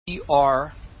We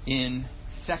are in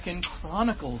 2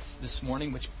 Chronicles this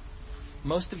morning, which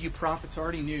most of you prophets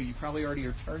already knew. You probably already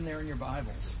are turned there in your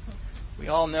Bibles. We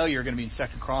all know you're going to be in 2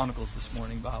 Chronicles this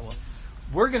morning, Bible.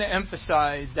 We're going to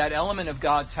emphasize that element of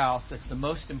God's house that's the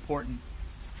most important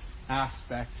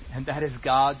aspect, and that is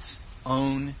God's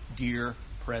own dear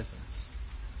presence.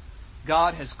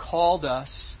 God has called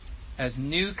us as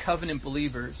new covenant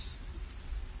believers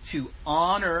to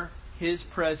honor His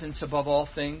presence above all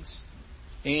things,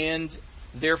 and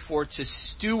therefore to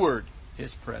steward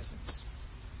His presence.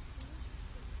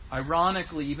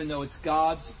 Ironically, even though it's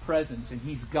God's presence and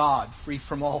He's God, free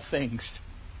from all things,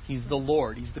 He's the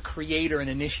Lord, He's the creator and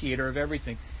initiator of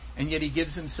everything, and yet He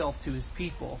gives Himself to His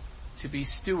people to be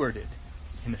stewarded,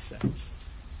 in a sense,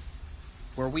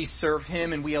 where we serve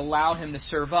Him and we allow Him to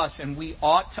serve us, and we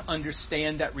ought to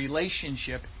understand that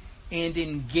relationship and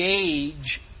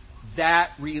engage that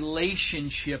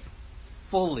relationship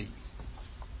fully.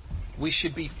 We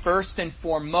should be first and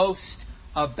foremost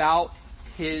about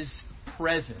His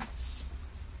presence.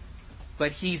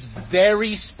 But He's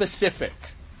very specific.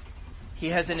 He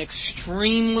has an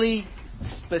extremely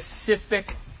specific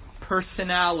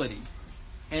personality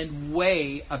and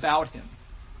way about Him.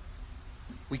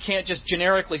 We can't just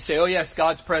generically say, oh yes,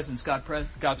 God's presence,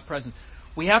 God's presence.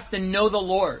 We have to know the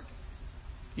Lord.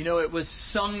 You know, it was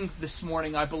sung this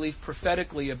morning, I believe,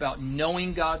 prophetically about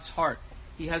knowing God's heart.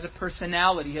 He has a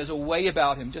personality, He has a way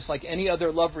about Him, just like any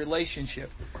other love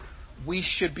relationship. We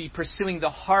should be pursuing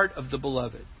the heart of the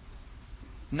beloved,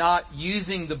 not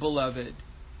using the beloved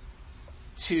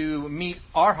to meet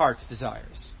our heart's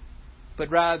desires,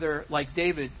 but rather, like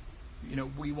David,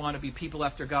 we want to be people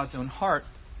after God's own heart,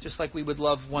 just like we would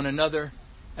love one another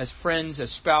as friends, as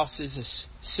spouses, as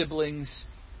siblings,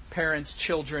 parents,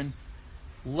 children.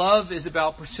 Love is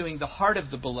about pursuing the heart of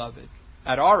the beloved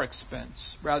at our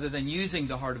expense, rather than using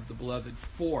the heart of the beloved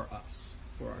for us,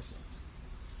 for ourselves.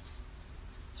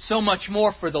 So much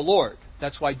more for the Lord.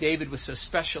 That's why David was so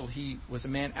special. He was a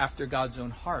man after God's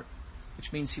own heart,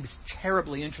 which means he was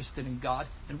terribly interested in God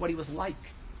and what He was like.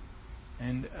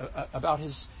 And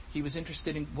he was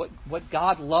interested in what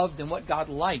God loved and what God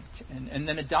liked, and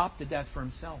then adopted that for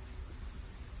Himself.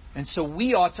 And so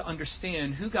we ought to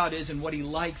understand who God is and what He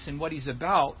likes and what He's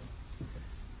about,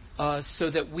 so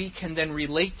that we can then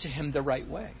relate to Him the right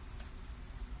way.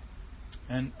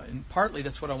 And partly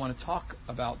that's what I want to talk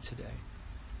about today.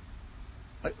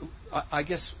 I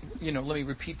guess, let me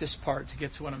repeat this part to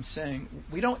get to what I'm saying.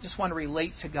 We don't just want to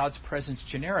relate to God's presence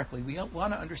generically. We don't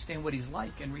want to understand what He's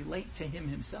like and relate to Him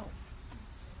Himself.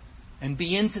 And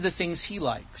be into the things He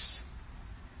likes.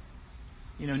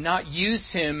 Not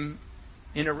use Him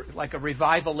in like a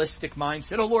revivalistic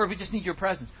mindset. Oh Lord, we just need Your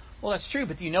presence. Well, that's true,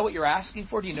 but do you know what you're asking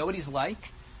for? Do you know what He's like?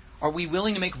 Are we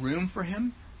willing to make room for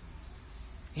Him?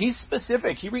 He's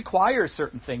specific. He requires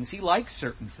certain things. He likes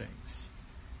certain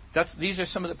things. These are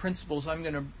some of the principles I'm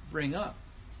going to bring up.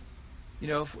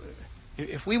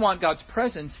 If we want God's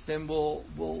presence, then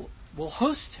we'll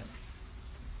host Him.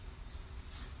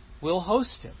 We'll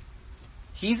host Him.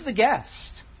 He's the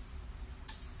guest.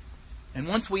 And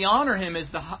once we honor Him as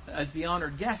the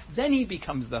honored guest, then He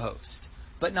becomes the host.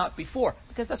 But not before,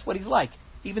 because that's what He's like.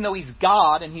 Even though He's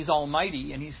God and He's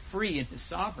almighty and He's free in His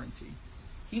sovereignty,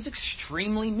 He's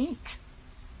extremely meek.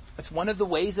 That's one of the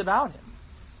ways about Him.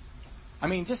 I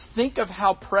mean, just think of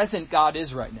how present God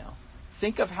is right now.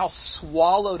 Think of how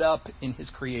swallowed up in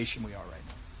His creation we are right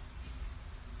now.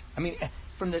 I mean,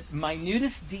 from the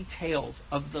minutest details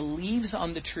of the leaves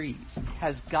on the trees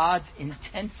has God's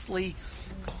intensely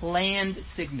planned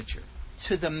signature,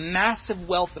 to the massive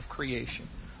wealth of creation.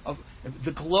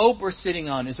 The globe we're sitting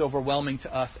on is overwhelming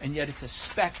to us, and yet it's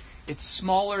a speck. It's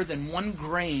smaller than one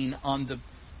grain on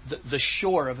the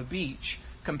shore of a beach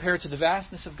compared to the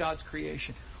vastness of God's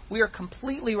creation. We are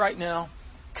completely right now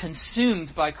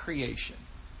consumed by creation,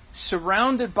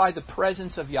 surrounded by the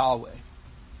presence of Yahweh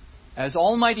as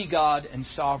Almighty God and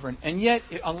Sovereign. And yet,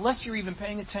 unless you're even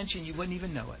paying attention, you wouldn't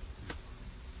even know it.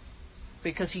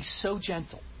 Because He's so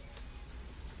gentle.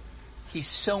 He's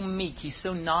so meek. He's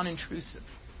so non-intrusive.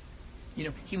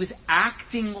 He was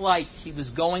acting like He was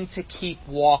going to keep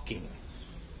walking.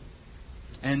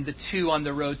 And the two on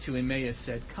the road to Emmaus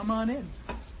said, "Come on in.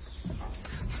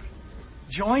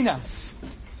 Join us."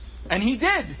 And He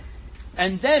did.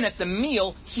 And then at the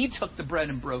meal, He took the bread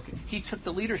and broke it. He took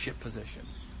the leadership position.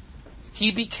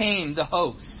 He became the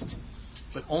host,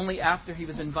 but only after He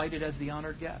was invited as the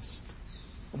honored guest.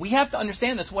 We have to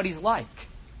understand that's what He's like.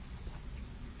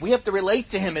 We have to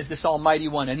relate to Him as this Almighty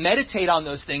One and meditate on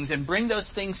those things and bring those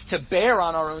things to bear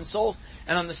on our own souls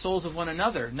and on the souls of one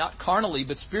another, not carnally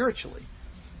but spiritually.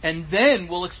 And then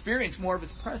we'll experience more of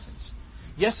His presence.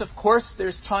 Yes, of course,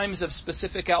 there's times of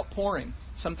specific outpouring,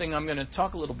 something I'm going to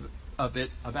talk a little bit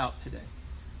about today.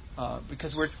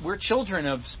 Because we're children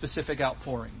of specific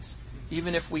outpourings,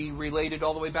 even if we relate it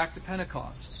all the way back to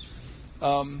Pentecost.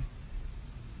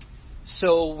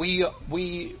 So we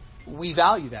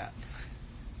value that.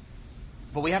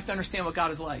 But we have to understand what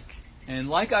God is like. And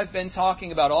like I've been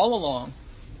talking about all along,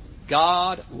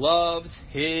 God loves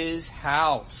His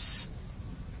house.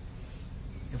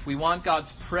 If we want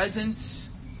God's presence,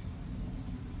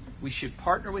 we should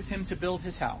partner with Him to build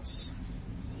His house,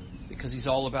 because He's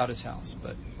all about His house.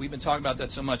 But we've been talking about that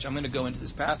so much, I'm going to go into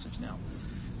this passage now.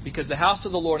 Because the house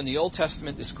of the Lord in the Old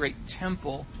Testament, this great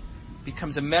temple,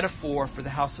 becomes a metaphor for the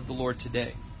house of the Lord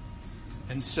today.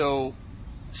 And so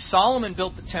Solomon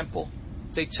built the temple.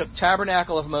 They took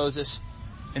Tabernacle of Moses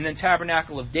and then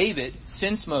Tabernacle of David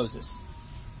since Moses,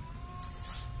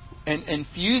 and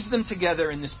fused them together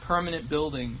in this permanent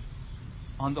building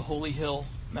on the holy hill,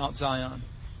 Mount Zion,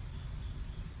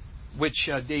 which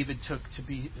David took to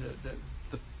be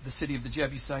the city of the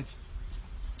Jebusites,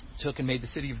 took and made the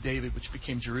city of David, which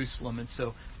became Jerusalem. And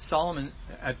so Solomon,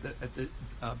 at the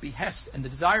behest and the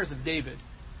desires of David,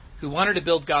 who wanted to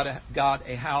build God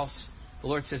a house, the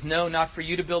Lord says, no, not for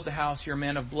you to build the house. You're a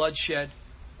man of bloodshed.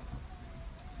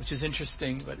 Which is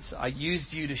interesting, but I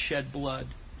used you to shed blood.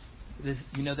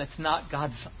 That's not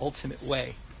God's ultimate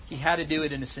way. He had to do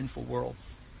it in a sinful world.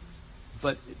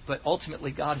 But ultimately,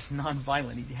 God is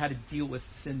non-violent. He had to deal with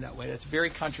sin that way. That's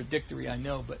very contradictory, I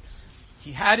know, but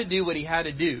He had to do what He had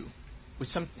to do.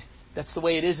 That's the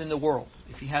way it is in the world.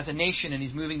 If He has a nation and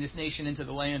He's moving this nation into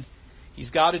the land, He's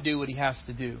got to do what He has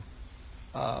to do.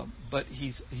 But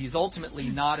He's ultimately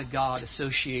not a God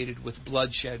associated with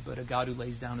bloodshed, but a God who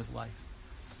lays down His life.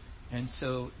 And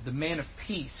so the man of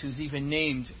peace, who's even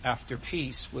named after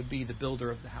peace, would be the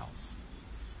builder of the house.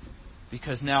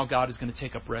 Because now God is going to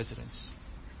take up residence.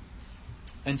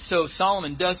 And so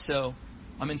Solomon does so.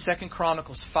 I'm in 2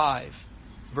 Chronicles 5,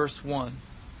 verse 1.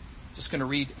 Just going to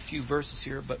read a few verses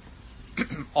here. But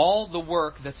all the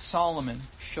work that Solomon,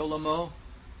 Shlomo,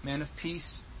 man of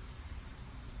peace,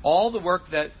 all the work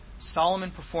that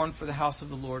Solomon performed for the house of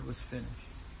the Lord was finished.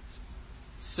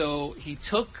 So he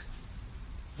took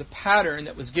the pattern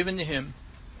that was given to him,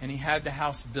 and he had the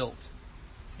house built,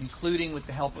 including with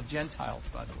the help of Gentiles,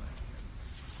 by the way.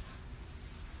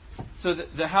 So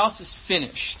the house is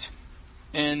finished.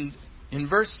 And in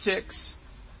verse 6,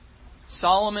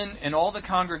 Solomon and all the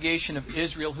congregation of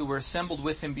Israel who were assembled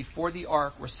with him before the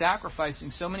ark were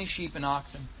sacrificing so many sheep and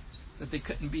oxen that they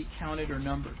couldn't be counted or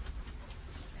numbered.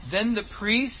 Then the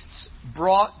priests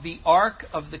brought the ark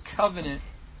of the covenant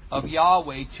of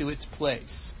Yahweh to its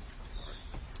place.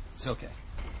 It's okay.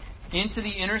 Into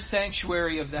the inner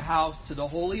sanctuary of the house, to the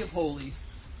Holy of Holies,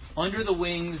 under the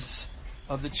wings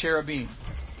of the cherubim.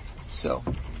 So,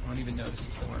 I won't even notice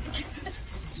this. Don't worry about it.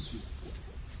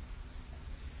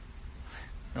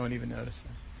 I won't even notice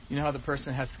that. You know how the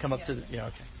person has to come up to the... Yeah,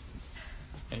 okay.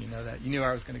 And you know that. You knew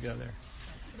I was going to go there.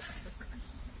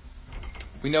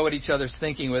 We know what each other's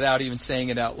thinking without even saying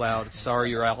it out loud. Sorry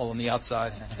you're all on the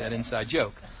outside. That inside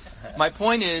joke. My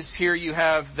point is, here you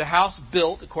have the house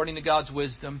built according to God's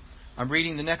wisdom. I'm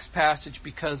reading the next passage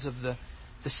because of the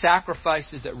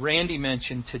sacrifices that Randy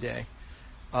mentioned today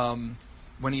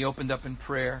when he opened up in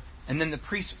prayer. And then the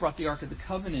priests brought the Ark of the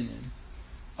Covenant in.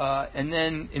 And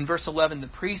then in verse 11, the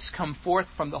priests come forth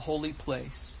from the holy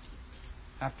place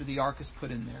after the Ark is put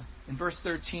in there. In verse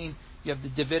 13, you have the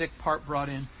Davidic part brought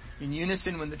in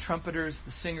unison when the trumpeters,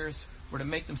 the singers, were to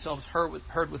make themselves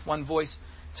heard with one voice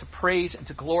to praise and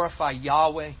to glorify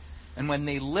Yahweh. And when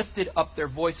they lifted up their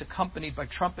voice accompanied by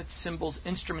trumpets, cymbals,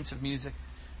 instruments of music,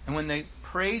 and when they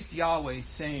praised Yahweh,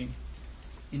 saying,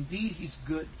 indeed He's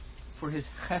good, for His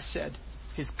chesed,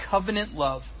 His covenant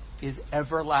love, is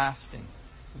everlasting.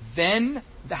 Then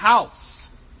the house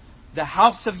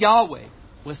of Yahweh,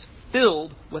 was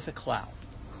filled with a cloud.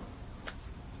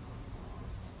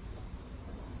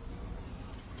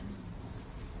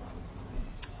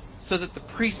 So that the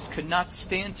priests could not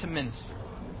stand to minister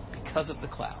because of the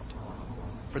cloud.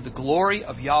 For the glory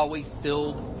of Yahweh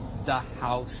filled the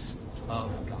house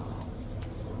of God.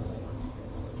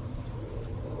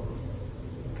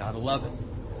 God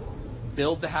 11.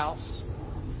 Build the house,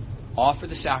 offer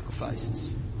the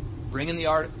sacrifices, bring in the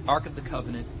Ark of the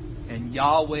Covenant, and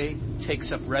Yahweh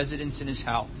takes up residence in His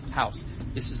house.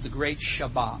 This is the great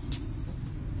Shabbat.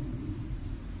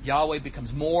 Yahweh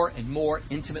becomes more and more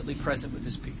intimately present with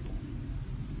His people.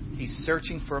 He's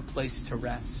searching for a place to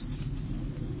rest.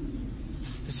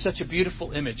 It's such a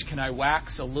beautiful image. Can I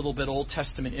wax a little bit Old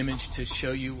Testament image to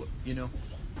show you,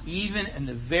 Even in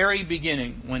the very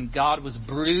beginning, when God was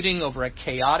brooding over a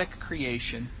chaotic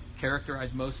creation,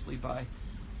 characterized mostly by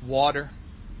water,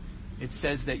 it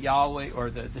says that Yahweh, or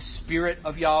the Spirit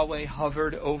of Yahweh,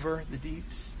 hovered over the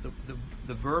deeps.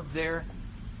 The verb there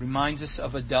reminds us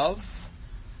of a dove.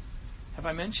 Have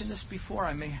I mentioned this before?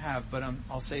 I may have, but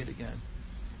I'll say it again.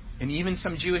 And even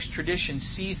some Jewish tradition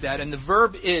sees that. And the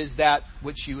verb is that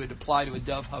which you would apply to a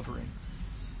dove hovering.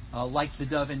 Like the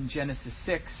dove in Genesis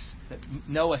 6 that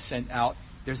Noah sent out.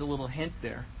 There's a little hint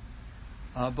there.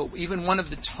 But even one of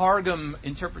the Targum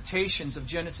interpretations of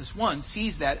Genesis 1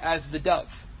 sees that as the dove,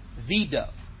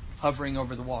 hovering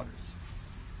over the waters,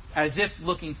 as if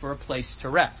looking for a place to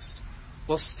rest.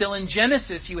 Well, still in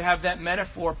Genesis, you have that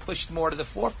metaphor pushed more to the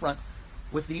forefront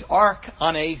with the ark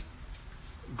on a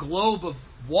globe of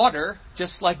water,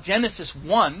 just like Genesis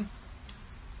 1,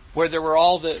 where there were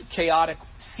all the chaotic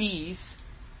seas,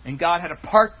 and God had to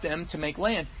part them to make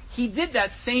land. He did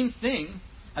that same thing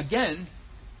again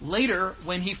later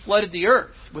when he flooded the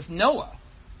earth with Noah.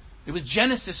 It was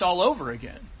Genesis all over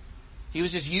again. He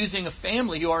was just using a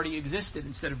family who already existed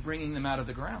instead of bringing them out of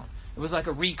the ground. It was like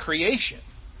a recreation.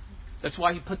 That's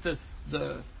why he put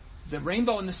the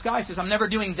rainbow in the sky. He says, I'm never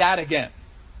doing that again.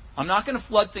 I'm not going to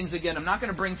flood things again. I'm not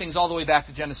going to bring things all the way back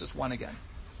to Genesis 1 again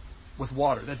with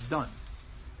water. That's done.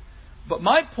 But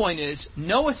my point is,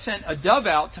 Noah sent a dove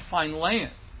out to find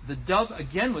land. The dove,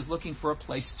 again, was looking for a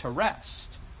place to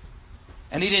rest.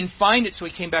 And he didn't find it, so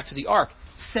he came back to the ark.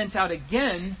 Sent out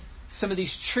again. Some of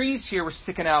these trees here were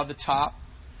sticking out of the top.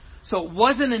 So it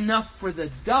wasn't enough for the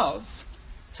dove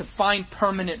to find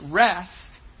permanent rest,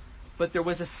 but there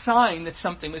was a sign that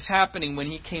something was happening when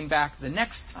he came back the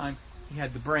next time. He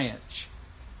had the branch.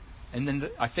 And then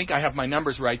I think I have my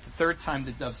numbers right. The third time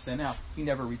the dove sent out, he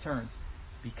never returns.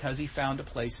 Because he found a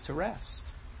place to rest.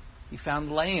 He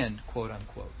found land, quote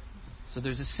unquote. So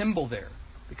there's a symbol there.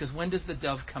 Because when does the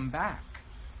dove come back?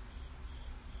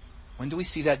 When do we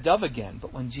see that dove again?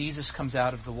 But when Jesus comes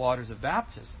out of the waters of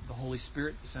baptism, the Holy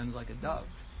Spirit descends like a dove.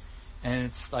 And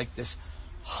it's like this.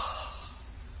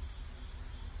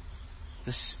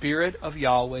 The Spirit of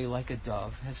Yahweh, like a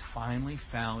dove, has finally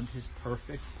found his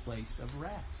perfect place of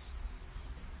rest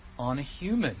on a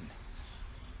human,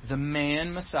 the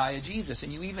man Messiah Jesus.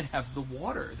 And you even have the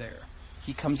water there.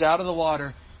 He comes out of the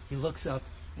water, he looks up,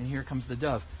 and here comes the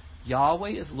dove.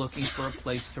 Yahweh is looking for a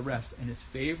place to rest, and his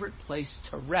favorite place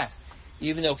to rest,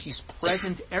 even though he's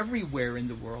present everywhere in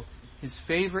the world, his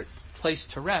favorite place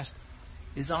to rest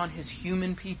is on his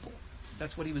human people.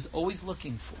 That's what he was always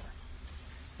looking for.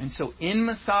 And so in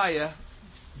Messiah,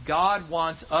 God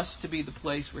wants us to be the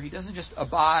place where he doesn't just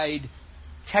abide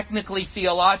technically,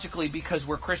 theologically, because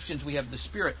we're Christians, we have the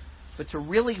Spirit, but to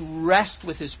really rest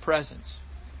with his presence.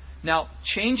 Now,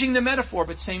 changing the metaphor,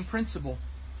 but same principle.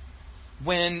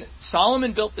 When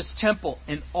Solomon built this temple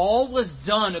and all was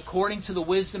done according to the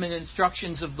wisdom and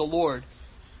instructions of the Lord,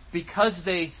 because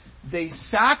they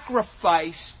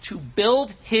sacrificed to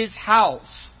build his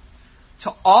house,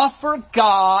 to offer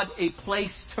God a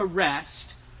place to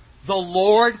rest, the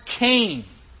Lord came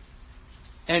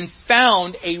and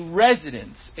found a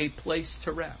residence, a place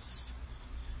to rest.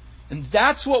 And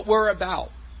that's what we're about.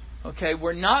 Okay,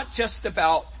 we're not just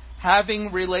about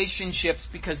having relationships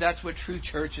because that's what true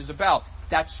church is about.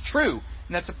 That's true,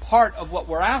 and that's a part of what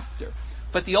we're after.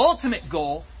 But the ultimate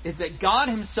goal is that God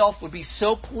himself would be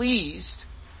so pleased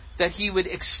that he would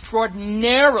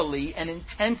extraordinarily and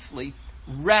intensely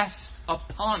rest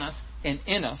upon us and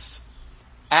in us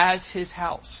as his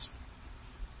house.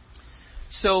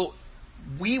 So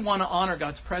we want to honor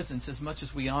God's presence as much as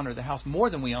we honor the house, more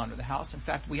than we honor the house. In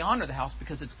fact, we honor the house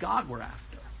because it's God we're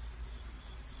after.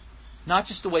 Not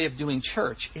just a way of doing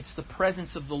church. It's the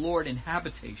presence of the Lord in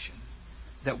habitation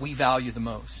that we value the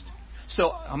most.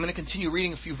 So I'm going to continue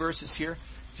reading a few verses here.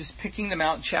 Just picking them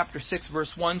out in chapter 6,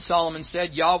 verse 1. Solomon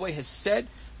said, Yahweh has said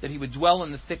that he would dwell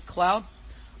in the thick cloud.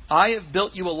 I have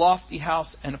built you a lofty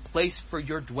house and a place for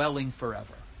your dwelling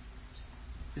forever.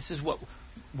 This is what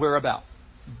we're about.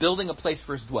 Building a place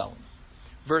for his dwelling.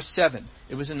 Verse 7.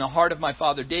 It was in the heart of my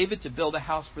father David to build a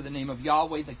house for the name of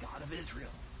Yahweh, the God of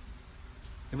Israel.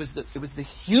 It was the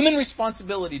human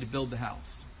responsibility to build the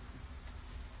house.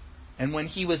 And when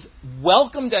he was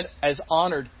welcomed as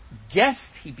honored guest,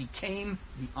 he became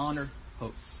the honored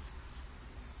host.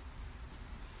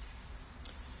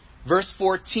 Verse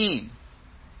 14.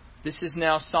 This is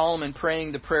now Solomon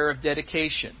praying the prayer of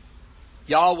dedication.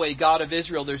 Yahweh, God of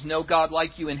Israel, there's no God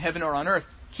like you in heaven or on earth,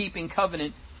 keeping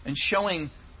covenant and showing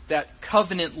that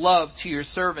covenant love to your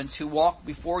servants who walk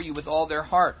before you with all their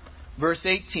heart. Verse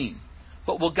 18.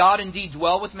 But will God indeed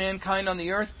dwell with mankind on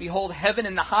the earth? Behold, heaven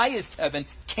and the highest heaven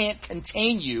can't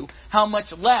contain you. How much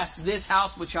less this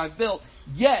house which I've built?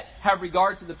 Yet have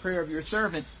regard to the prayer of your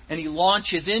servant. And he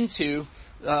launches into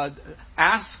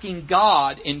asking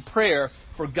God in prayer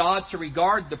for God to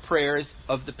regard the prayers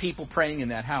of the people praying in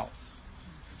that house.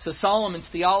 So Solomon's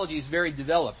theology is very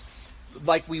developed.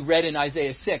 Like we read in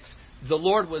Isaiah 6, the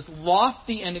Lord was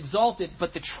lofty and exalted,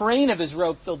 but the train of his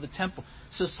robe filled the temple.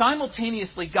 So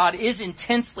simultaneously, God is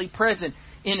intensely present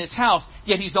in his house,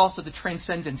 yet he's also the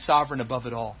transcendent sovereign above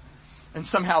it all. And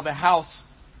somehow the house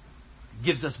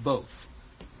gives us both.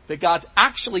 That God's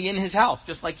actually in his house,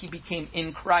 just like he became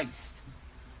in Christ.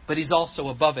 But he's also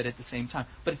above it at the same time.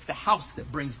 But it's the house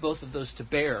that brings both of those to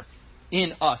bear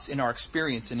in us, in our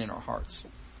experience and in our hearts.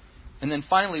 And then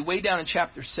finally, way down in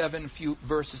chapter 7, a few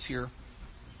verses here.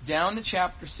 Down to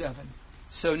chapter 7.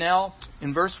 So now,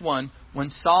 in verse 1, when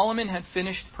Solomon had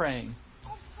finished praying,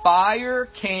 fire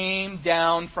came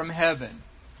down from heaven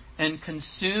and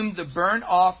consumed the burnt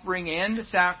offering and the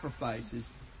sacrifices,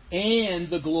 and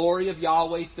the glory of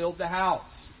Yahweh filled the house.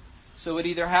 So it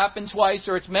either happened twice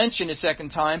or it's mentioned a second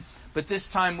time, but this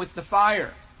time with the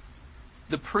fire.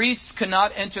 The priests could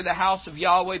not enter the house of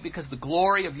Yahweh because the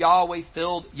glory of Yahweh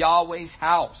filled Yahweh's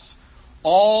house.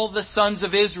 All the sons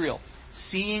of Israel,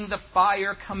 seeing the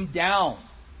fire come down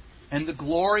and the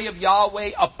glory of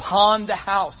Yahweh upon the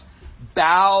house,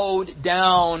 bowed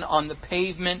down on the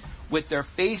pavement with their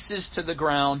faces to the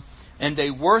ground, and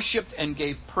they worshipped and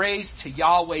gave praise to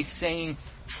Yahweh, saying,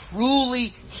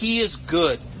 truly He is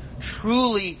good.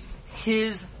 Truly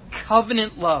His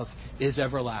covenant love is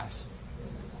everlasting.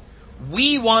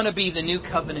 We want to be the new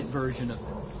covenant version of this.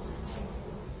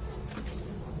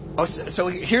 So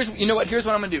here's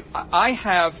what I'm going to do. I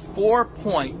have 4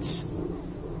 points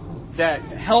that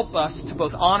help us to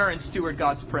both honor and steward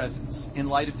God's presence in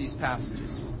light of these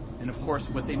passages. And of course,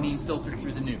 what they mean filtered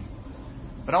through the new.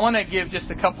 But I want to give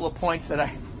just a couple of points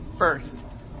first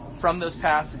from those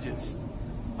passages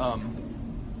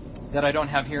that I don't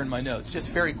have here in my notes, just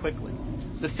very quickly.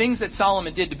 The things that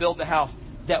Solomon did to build the house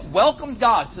that welcomed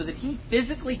God so that he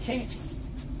physically came.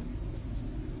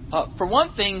 For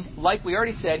one thing, like we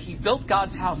already said, he built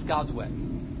God's house God's way.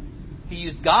 He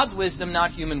used God's wisdom,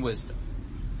 not human wisdom.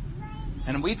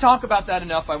 And we talk about that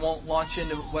enough. I won't launch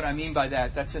into what I mean by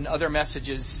that. That's in other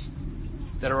messages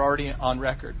that are already on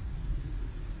record.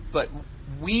 But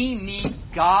we need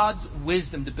God's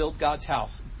wisdom to build God's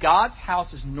house. God's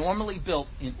house is normally built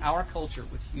in our culture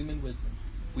with human wisdom.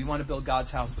 We want to build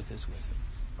God's house with His wisdom.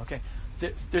 Okay?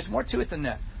 There's more to it than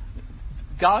that.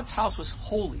 God's house was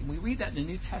holy. We read that in the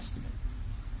New Testament.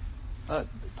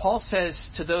 Paul says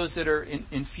to those that are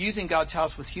infusing God's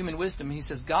house with human wisdom, he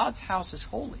says, God's house is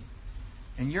holy.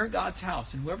 And you're God's house.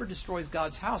 And whoever destroys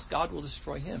God's house, God will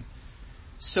destroy him.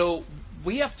 So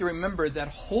we have to remember that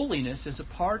holiness is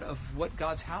a part of what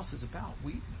God's house is about.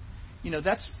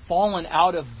 That's fallen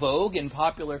out of vogue in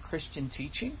popular Christian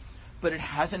teaching, but it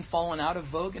hasn't fallen out of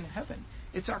vogue in heaven.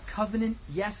 It's our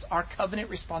covenant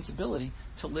responsibility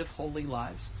to live holy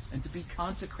lives and to be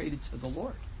consecrated to the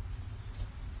Lord,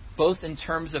 both in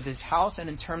terms of His house and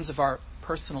in terms of our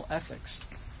personal ethics.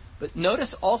 But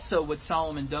notice also what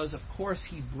Solomon does. Of course,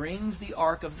 he brings the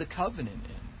Ark of the Covenant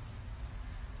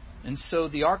in. And so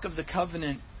the Ark of the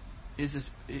Covenant is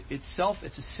itself,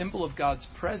 it's a symbol of God's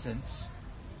presence,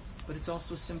 but it's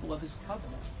also a symbol of His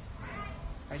covenant.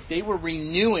 Right? They were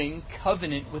renewing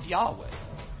covenant with Yahweh.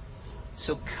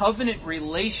 So covenant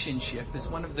relationship is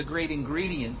one of the great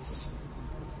ingredients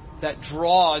that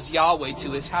draws Yahweh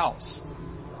to His house.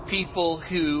 People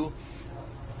who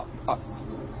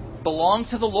belong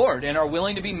to the Lord and are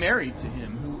willing to be married to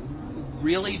Him, who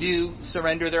really do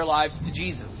surrender their lives to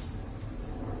Jesus.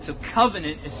 So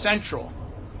covenant is central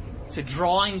to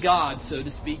drawing God, so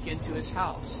to speak, into His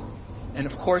house. And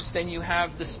of course, then you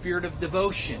have the spirit of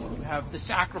devotion. You have the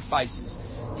sacrifices.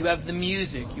 You have the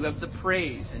music. You have the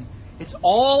praise. And it's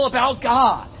all about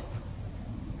God.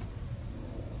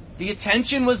 The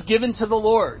attention was given to the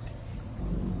Lord.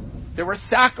 There were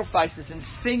sacrifices and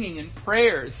singing and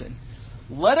prayers. And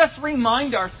let us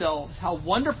remind ourselves how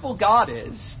wonderful God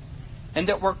is, and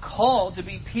that we're called to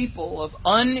be people of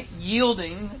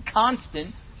unyielding,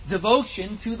 constant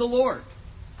devotion to the Lord.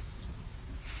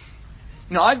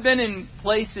 I've been in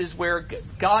places where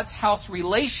God's house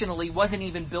relationally wasn't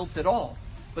even built at all,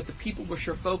 but the people were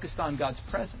sure focused on God's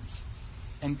presence.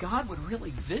 And God would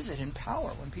really visit in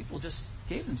power when people just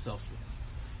gave themselves to Him.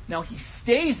 Now, He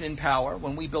stays in power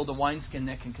when we build a wineskin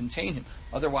that can contain Him.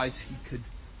 Otherwise, He could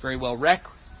very well wreck,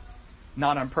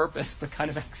 not on purpose, but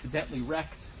kind of accidentally wreck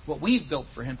what we've built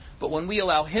for Him. But when we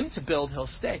allow Him to build, He'll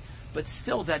stay. But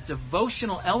still, that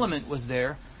devotional element was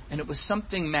there, and it was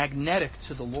something magnetic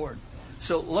to the Lord.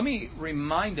 So let me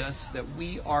remind us that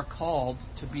we are called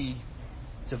to be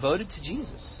devoted to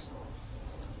Jesus,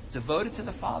 devoted to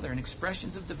the Father in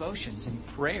expressions of devotions, in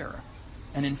prayer,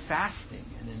 and in fasting,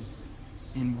 and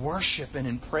in worship, and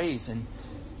in praise. And,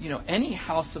 any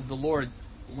house of the Lord,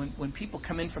 when people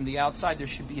come in from the outside, there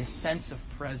should be a sense of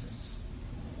presence,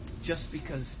 just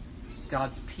because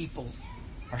God's people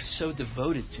are so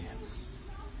devoted to Him.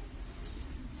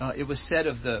 It was said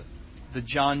of the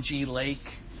John G. Lake,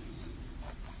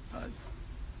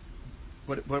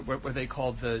 what were they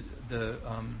called? The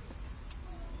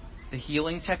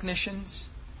healing technicians.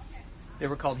 They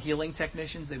were called healing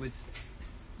technicians. They would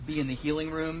be in the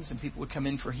healing rooms, and people would come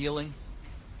in for healing.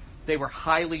 They were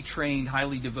highly trained,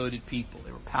 highly devoted people.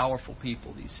 They were powerful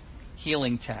people, these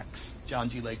healing techs. John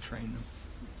G. Lake trained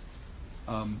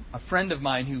them. A friend of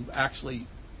mine who actually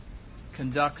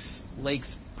conducts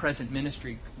Lake's present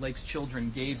ministry, Lake's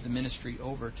children gave the ministry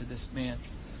over to this man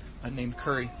named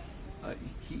Curry.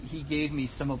 He gave me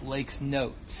some of Lake's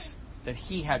notes that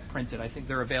he had printed. I think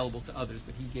they're available to others,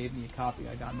 but he gave me a copy.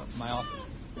 I got them up in my office.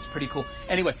 It's pretty cool.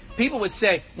 Anyway, people would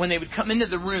say when they would come into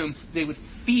the room, they would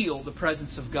feel the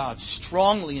presence of God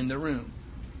strongly in the room.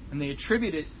 And they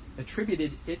attributed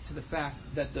it to the fact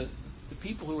that the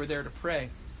people who were there to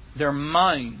pray, their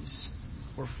minds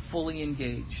were fully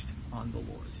engaged on the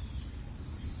Lord.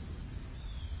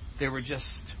 They were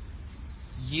just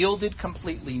yielded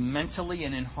completely, mentally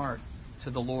and in heart, to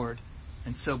the Lord.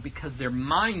 And so because their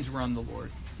minds were on the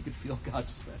Lord, you could feel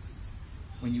God's presence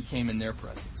when you came in their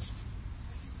presence.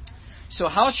 So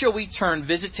how shall we turn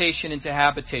visitation into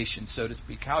habitation, so to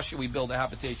speak? How shall we build a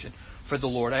habitation for the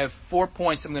Lord? I have 4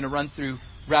 points I'm going to run through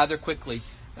rather quickly,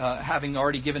 having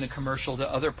already given a commercial to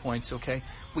other points, okay?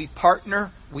 We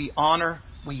partner, we honor,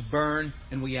 we burn,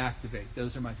 and we activate.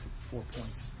 Those are my 4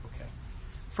 points, okay?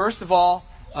 First of all,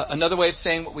 another way of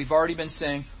saying what we've already been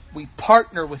saying, we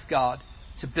partner with God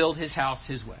to build His house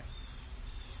His way.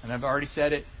 And I've already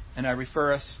said it, and I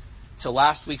refer us to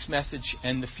last week's message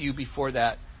and the few before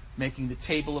that, making the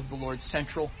table of the Lord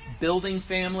central, building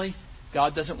family.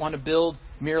 God doesn't want to build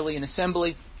merely an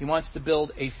assembly. He wants to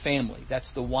build a family.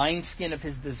 That's the wineskin of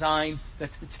His design.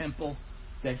 That's the temple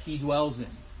that He dwells in,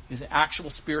 is an actual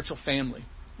spiritual family,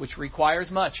 which requires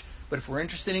much. But if we're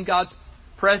interested in God's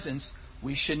presence,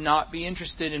 we should not be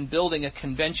interested in building a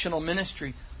conventional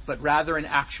ministry, but rather an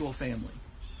actual family.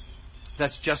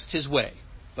 That's just His way.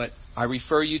 But I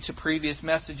refer you to previous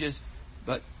messages,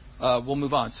 but we'll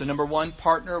move on. So number 1,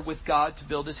 partner with God to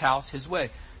build His house His way.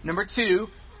 Number 2,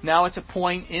 now it's a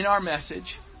point in our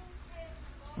message,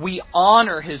 we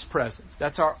honor His presence.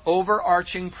 That's our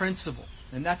overarching principle.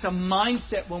 And that's a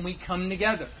mindset when we come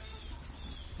together.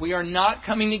 We are not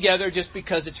coming together just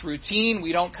because it's routine.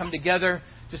 We don't come together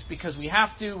just because we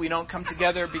have to. We don't come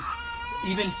together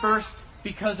even first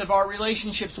because of our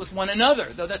relationships with one another,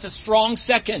 though that's a strong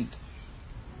second.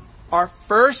 Our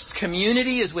first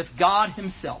community is with God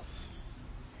Himself.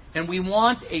 And we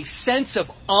want a sense of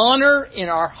honor in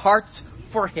our hearts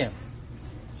for Him.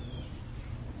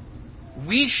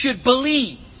 We should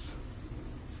believe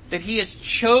that He has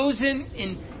chosen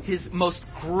in His most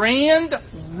grand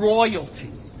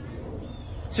royalty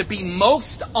to be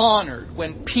most honored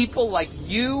when people like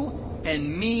you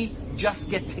and me just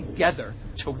get together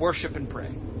to worship and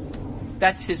pray.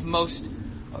 That's His most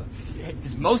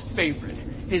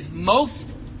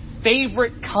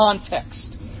favorite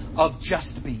context of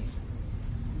just being.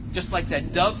 Just like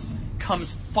that dove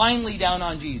comes finally down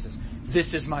on Jesus.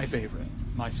 This is my favorite,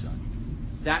 my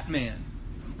Son. That man.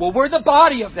 Well, we're the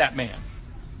body of that man.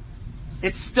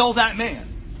 It's still that man.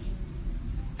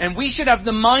 And we should have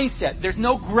the mindset, there's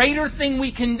no greater thing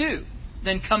we can do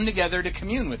than come together to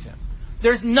commune with Him.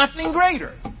 There's nothing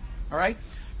greater. All right?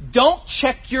 Don't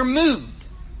check your mood.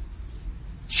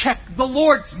 Check the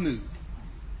Lord's mood.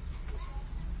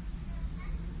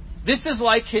 This is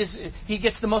like He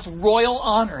gets the most royal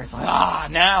honor. It's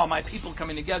like, now my people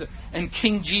coming together. And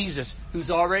King Jesus, who's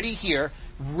already here,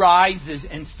 rises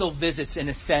and still visits in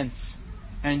a sense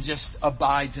and just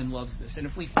abides and loves this. And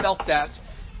if we felt that,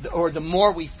 or the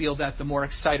more we feel that, the more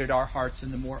excited our hearts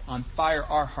and the more on fire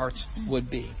our hearts would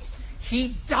be.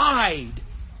 He died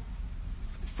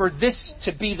for this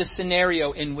to be the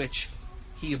scenario in which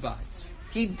He abides.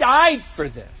 He died for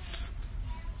this.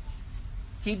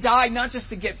 He died not just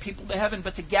to get people to heaven,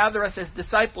 but to gather us as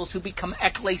disciples who become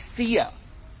ecclesia,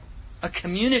 a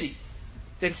community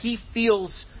that He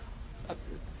feels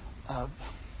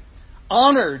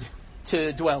honored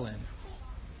to dwell in.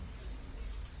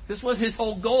 This was His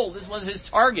whole goal. This was His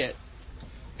target.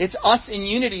 It's us in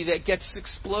unity that gets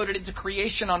exploded into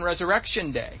creation on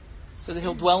Resurrection Day, so that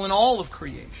He'll dwell in all of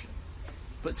creation,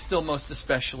 but still most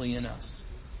especially in us.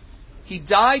 He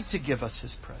died to give us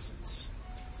His presence.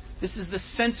 This is the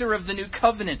center of the new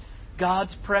covenant,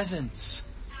 God's presence.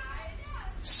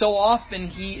 So often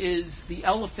He is the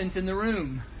elephant in the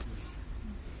room.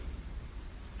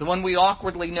 The one we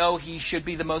awkwardly know He should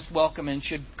be the most welcome and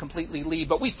should completely lead,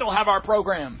 but we still have our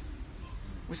program.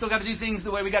 We still got to do things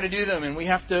the way we got to do them, and we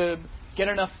have to get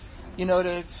enough,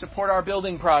 to support our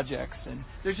building projects. And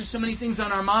there's just so many things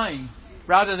on our mind,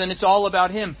 rather than it's all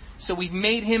about Him. So we've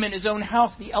made Him in His own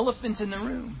house the elephant in the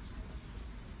room.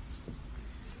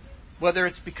 Whether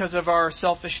it's because of our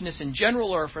selfishness in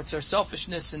general, or if it's our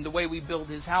selfishness in the way we build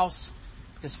His house,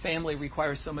 because family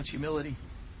requires so much humility.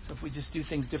 So if we just do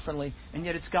things differently, and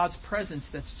yet it's God's presence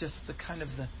that's just the kind of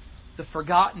the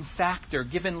forgotten factor,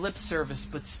 given lip service,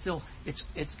 but still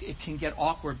it can get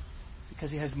awkward because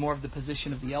He has more of the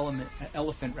position of the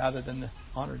elephant rather than the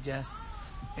honored guest.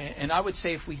 And I would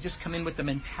say if we just come in with the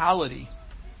mentality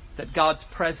that God's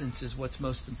presence is what's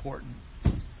most important,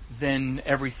 then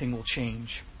everything will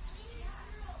change.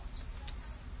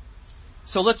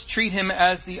 So let's treat Him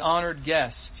as the honored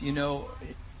guest.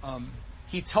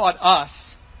 He taught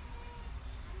us,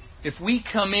 if we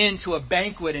come into a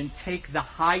banquet and take the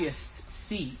highest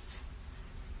seat,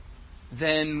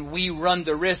 then we run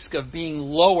the risk of being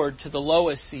lowered to the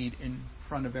lowest seat in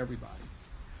front of everybody.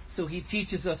 So He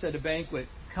teaches us at a banquet,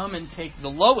 come and take the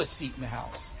lowest seat in the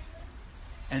house,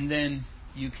 and then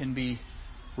you can be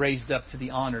raised up to the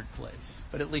honored place.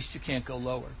 But at least you can't go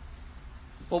lower.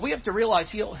 Well, we have to realize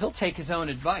He'll take His own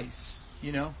advice,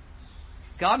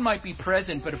 God might be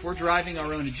present, but if we're driving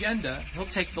our own agenda, He'll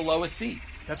take the lowest seat.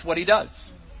 That's what He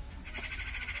does.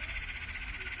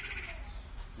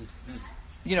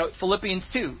 Philippians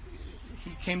 2,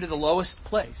 He came to the lowest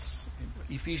place.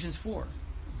 Ephesians 4,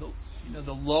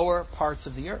 the lower parts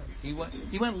of the earth. He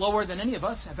went lower than any of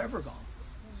us have ever gone.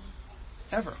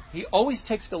 Ever. He always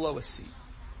takes the lowest seat.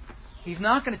 He's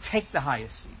not going to take the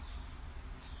highest seat.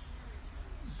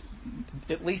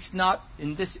 At least not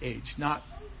in this age, not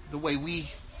the way we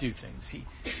do things.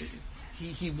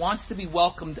 He wants to be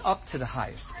welcomed up to the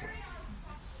highest place.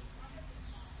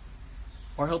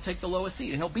 Or He'll take the lowest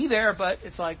seat. And He'll be there, but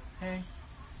it's like, hey,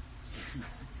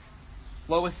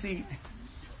 lowest seat.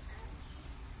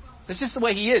 It's just the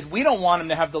way He is. We don't want Him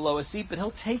to have the lowest seat, but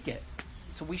He'll take it.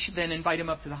 So we should then invite Him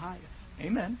up to the highest.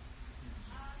 Amen.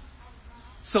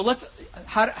 So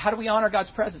how do we honor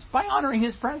God's presence? By honoring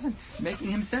His presence,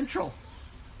 making Him central.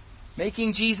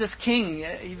 Making Jesus King,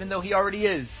 even though He already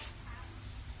is.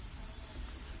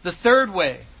 The third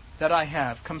way that I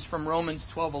have comes from Romans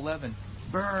 12:11.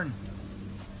 Burn.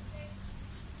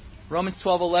 Romans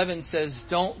 12:11 says,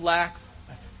 don't lag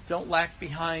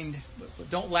behind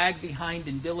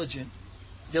in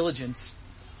diligence.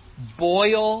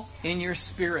 Boil in your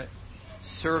spirit,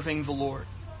 serving the Lord.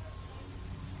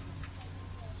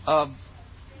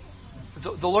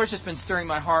 The Lord's just been stirring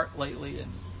my heart lately,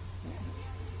 and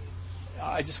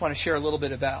I just want to share a little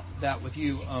bit about that with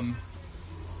you.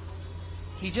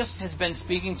 He just has been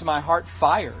speaking to my heart,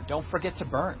 fire. Don't forget to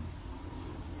burn.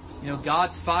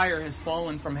 God's fire has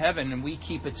fallen from heaven and we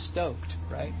keep it stoked,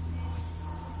 right?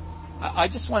 I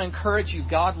just want to encourage you,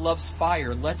 God loves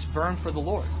fire. Let's burn for the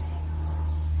Lord.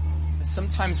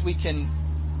 Sometimes we can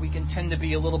tend to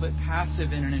be a little bit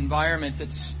passive in an environment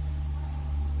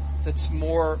that's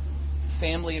more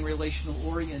family and relational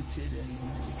oriented, and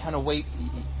we kind of wait,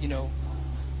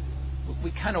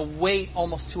 we kind of wait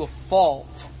almost to a fault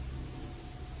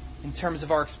in terms of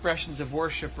our expressions of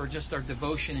worship or just our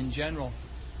devotion in general.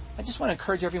 I just want to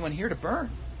encourage everyone here to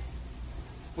burn.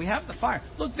 We have the fire.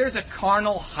 Look, there's a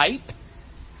carnal hype.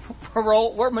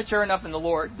 We're mature enough in the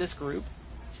Lord, this group.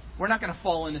 We're not going to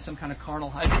fall into some kind of carnal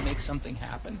hype and make something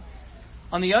happen.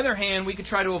 On the other hand, we could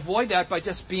try to avoid that by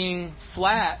just being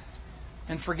flat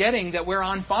and forgetting that we're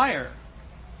on fire.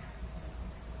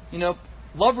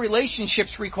 Love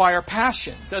relationships require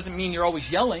passion. Doesn't mean you're always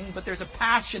yelling, but there's a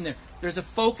passion there. There's a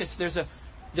focus. There's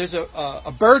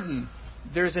a burden.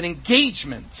 There's an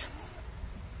engagement.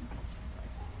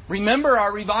 Remember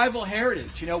our revival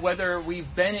heritage. Whether we've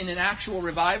been in an actual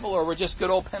revival or we're just good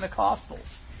old Pentecostals.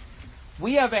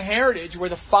 We have a heritage where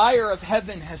the fire of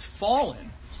heaven has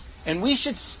fallen, and we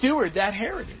should steward that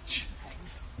heritage.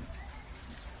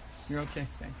 You're okay?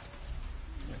 Thanks.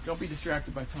 Yeah, don't be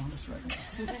distracted by Thomas right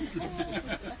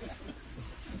now.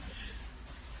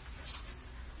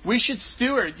 We should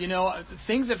steward.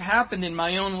 Things have happened in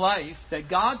my own life that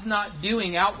God's not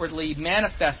doing outwardly,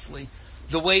 manifestly,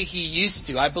 the way He used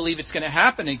to. I believe it's going to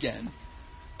happen again.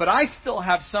 But I still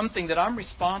have something that I'm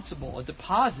responsible, a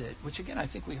deposit, which again I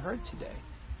think we heard today.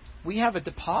 We have a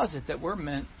deposit that we're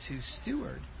meant to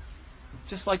steward.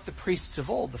 Just like the priests of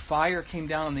old. The fire came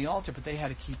down on the altar, but they had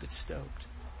to keep it stoked.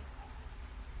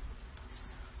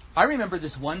 I remember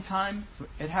this one time.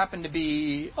 It happened to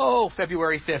be,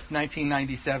 February 5th,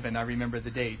 1997. I remember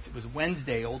the date. It was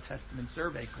Wednesday, Old Testament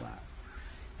survey class.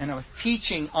 And I was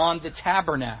teaching on the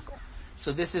tabernacle.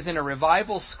 So this is in a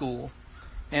revival school.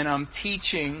 And I'm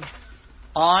teaching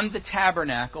on the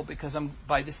tabernacle because I'm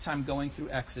by this time going through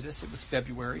Exodus. It was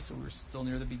February, so we're still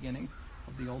near the beginning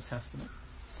of the Old Testament.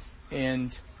 And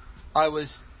I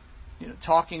was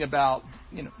talking about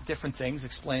different things,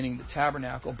 explaining the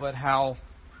tabernacle, but how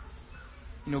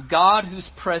God, who's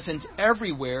present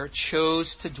everywhere,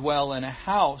 chose to dwell in a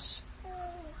house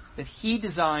that He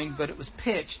designed, but it was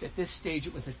pitched. At this stage,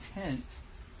 it was a tent.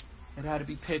 It had to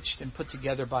be pitched and put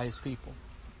together by His people.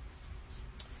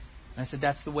 And I said,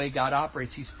 that's the way God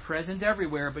operates. He's present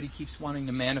everywhere, but He keeps wanting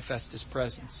to manifest His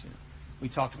presence. We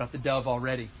talked about the dove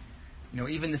already.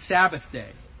 Even the Sabbath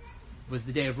day was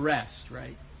the day of rest,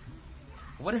 right?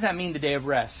 What does that mean, the day of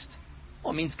rest?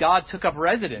 Well, it means God took up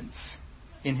residence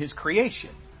in His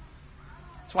creation.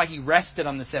 That's why He rested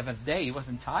on the seventh day. He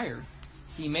wasn't tired.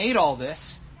 He made all this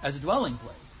as a dwelling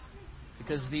place.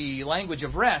 Because the language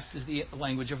of rest is the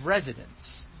language of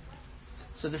residence.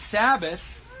 So the Sabbath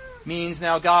means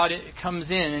now God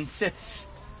comes in and sits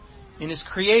in His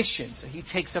creation. So He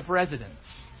takes up residence.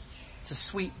 It's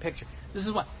a sweet picture. This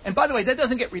is why. And by the way, that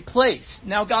doesn't get replaced.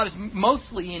 Now God is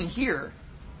mostly in here.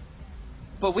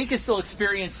 But we can still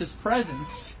experience His presence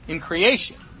in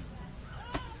creation.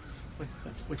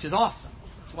 Which is awesome.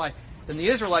 That's why then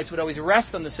the Israelites would always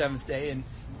rest on the seventh day and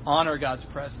honor God's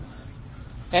presence.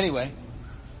 Anyway,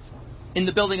 in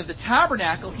the building of the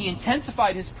tabernacle, He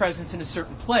intensified His presence in a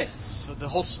certain place. So the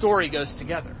whole story goes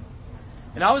together.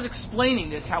 And I was explaining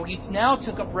this, how He now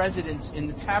took up residence in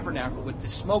the tabernacle with the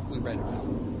smoke we read about.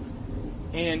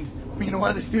 And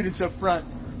one of the students up front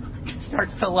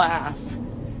starts to laugh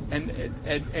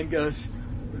and goes,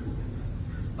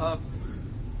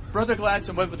 Brother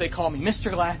Gladstone, what would they call me?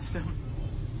 Mr. Gladstone.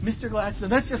 Mr. Gladstone.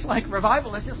 That's just like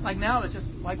revival. That's just like now. That's just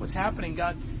like what's happening.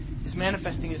 God is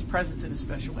manifesting His presence in a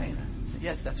special way. And I said,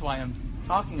 yes, that's why I'm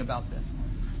talking about this.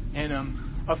 And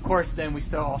of course, then we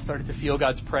all started to feel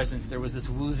God's presence. There was this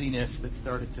wooziness that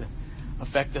started to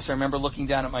affect us. I remember looking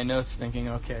down at my notes thinking,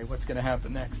 okay, what's going to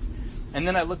happen next? And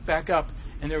then I looked back up,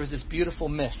 and there was this beautiful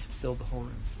mist filled the whole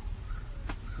room.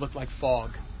 Looked like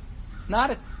fog.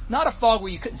 Not a fog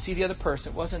where you couldn't see the other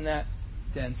person. It wasn't that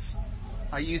dense.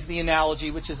 I use the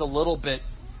analogy, which is a little bit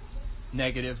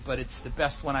negative, but it's the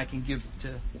best one I can give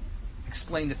to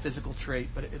explain the physical trait.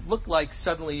 But it looked like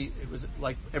suddenly it was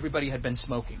like everybody had been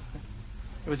smoking.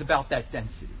 It was about that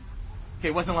density. Okay,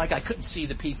 it wasn't like I couldn't see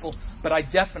the people, but I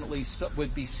definitely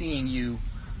would be seeing you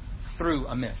through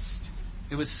a mist.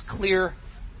 It was clear.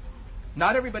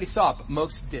 Not everybody saw it, but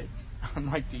most did. I'm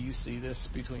like, do you see this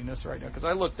between us right now? Because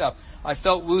I looked up. I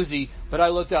felt woozy, but I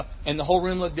looked up, and the whole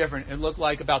room looked different. It looked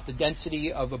like about the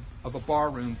density of a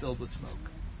bar room filled with smoke.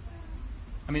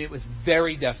 I mean, it was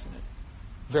very definite,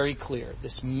 very clear,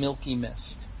 this milky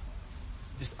mist,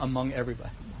 just among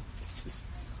everybody. It's just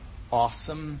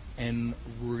awesome and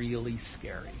really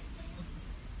scary.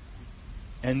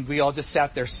 And we all just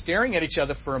sat there staring at each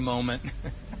other for a moment.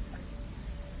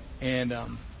 And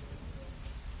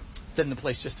then the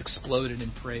place just exploded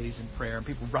in praise and prayer, and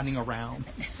people running around.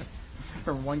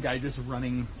 Or one guy just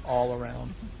running all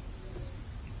around,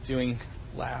 doing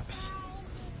laps.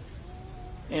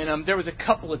 And there was a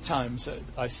couple of times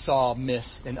I saw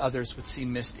mist, and others would see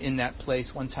mist in that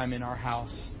place. One time in our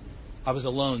house, I was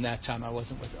alone that time. I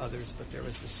wasn't with others, but there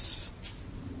was this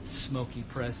smoky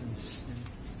presence.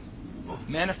 And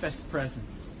manifest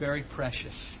presence, very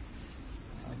precious.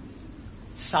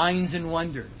 Signs and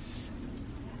wonders,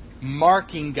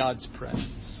 marking God's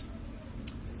presence.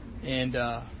 And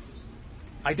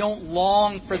I don't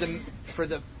long for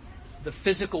the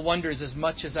physical wonders as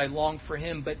much as I long for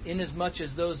Him, but in as much as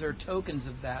those are tokens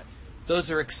of that, those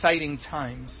are exciting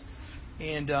times.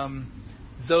 And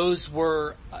those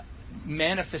were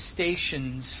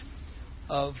manifestations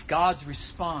of God's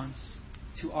response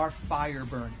to our fire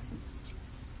burning.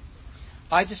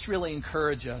 I just really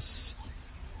encourage us,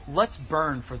 let's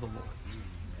burn for the Lord.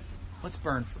 Let's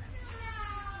burn for Him.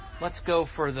 Let's go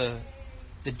for the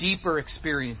deeper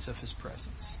experience of His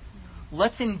presence.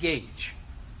 Let's engage.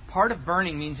 Part of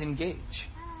burning means engage.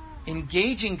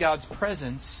 Engaging God's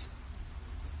presence,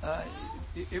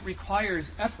 it requires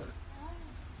effort.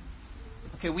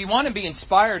 Okay, we want to be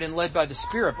inspired and led by the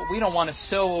Spirit, but we don't want to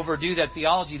so overdo that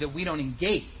theology that we don't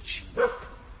engage.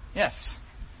 Yes.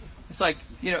 It's like,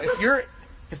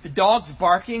 if the dog's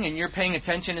barking and you're paying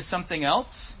attention to something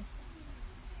else,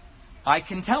 I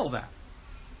can tell that.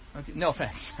 Okay, no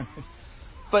offense.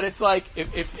 But it's like,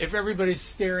 if everybody's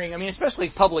staring,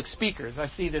 especially public speakers, I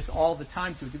see this all the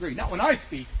time to a degree. Not when I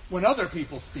speak, when other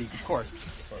people speak, of course.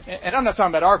 And I'm not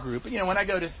talking about our group, but, when I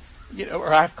go to,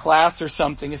 or I have class or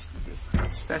something,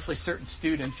 especially certain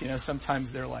students,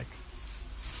 sometimes they're like,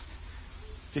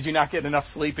 did you not get enough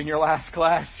sleep in your last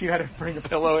class? You had to bring a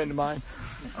pillow into mine.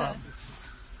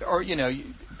 Or, you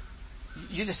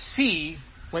just see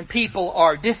when people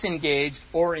are disengaged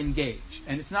or engaged.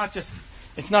 And it's not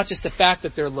just the fact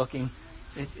that they're looking.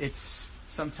 It's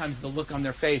sometimes the look on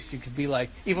their face. You could be like,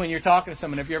 even when you're talking to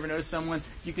someone, have you ever noticed someone,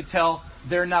 you could tell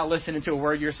they're not listening to a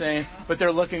word you're saying, but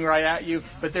they're looking right at you.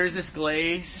 But there's this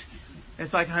glaze.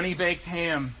 It's like honey baked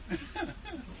ham.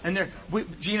 And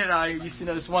Gina and I used to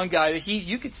know this one guy that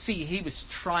you could see he was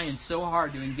trying so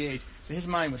hard to engage, but his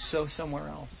mind was so somewhere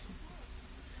else.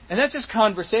 And that's just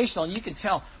conversational, and you can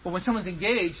tell. But when someone's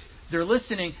engaged, they're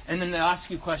listening, and then they ask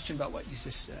you a question about what you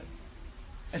just said.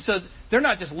 And so they're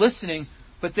not just listening,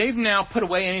 but they've now put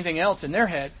away anything else in their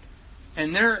head,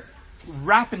 and they're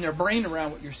wrapping their brain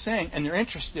around what you're saying, and they're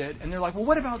interested, and they're like, well,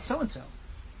 what about so-and-so?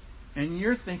 And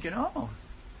you're thinking, oh,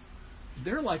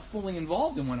 they're like fully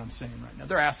involved in what I'm saying right now.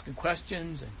 They're asking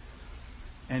questions,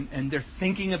 and they're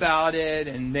thinking about it,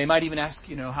 and they might even ask,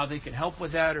 how they can help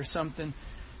with that or something.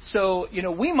 So,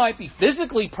 we might be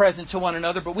physically present to one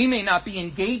another, but we may not be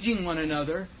engaging one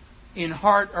another in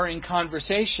heart or in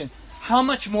conversation. How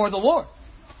much more the Lord?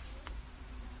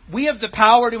 We have the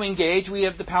power to engage. We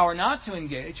have the power not to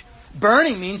engage.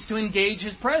 Burning means to engage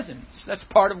His presence. That's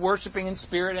part of worshiping in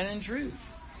spirit and in truth.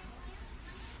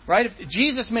 Right? If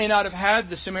Jesus may not have had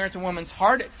the Samaritan woman's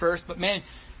heart at first, but man,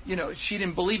 she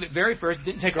didn't believe it very first. It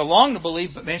didn't take her long to believe,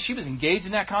 but man, she was engaged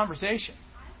in that conversation.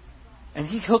 And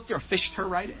He hooked her, fished her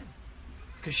right in.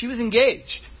 Because she was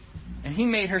engaged. And He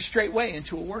made her straightway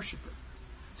into a worshiper.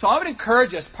 So I would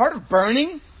encourage us, part of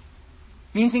burning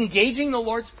means engaging the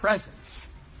Lord's presence.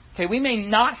 Okay, we may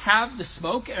not have the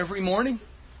smoke every morning,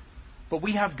 but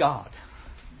we have God.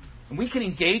 And we can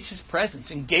engage His presence,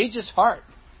 engage His heart.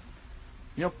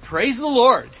 Praise the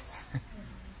Lord.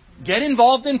 Get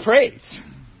involved in praise.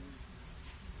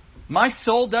 My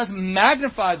soul does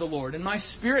magnify the Lord, and my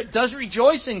spirit does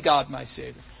rejoice in God, my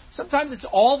Savior. Sometimes it's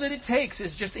all that it takes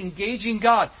is just engaging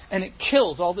God, and it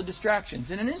kills all the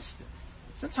distractions in an instant.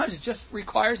 Sometimes it just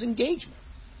requires engagement.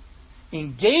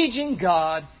 Engaging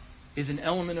God is an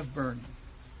element of burning.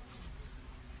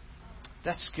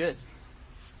 That's good.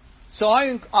 So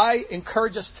I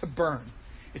encourage us to burn.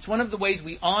 It's one of the ways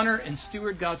we honor and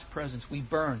steward God's presence. We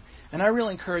burn. And I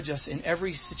really encourage us in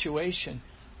every situation,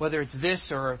 whether it's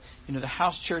this or, the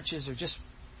house churches or just,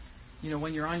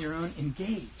 when you're on your own,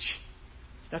 engage.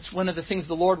 That's one of the things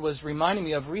the Lord was reminding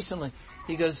me of recently.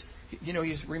 He goes,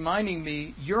 He's reminding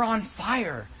me, you're on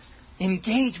fire.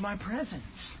 Engage my presence.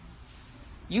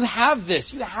 You have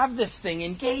this. You have this thing.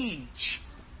 Engage.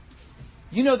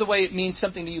 You know the way it means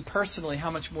something to you personally.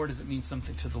 How much more does it mean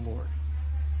something to the Lord?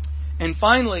 And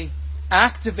finally,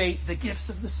 activate the gifts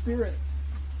of the Spirit.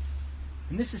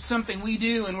 And this is something we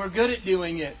do, and we're good at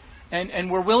doing it. And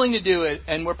we're willing to do it,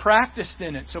 and we're practiced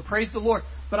in it. So praise the Lord.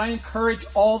 But I encourage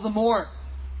all the more.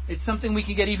 It's something we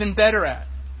can get even better at.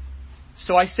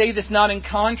 So I say this not in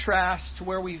contrast to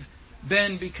where we've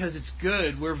been because it's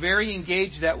good. We're very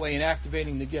engaged that way in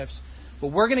activating the gifts.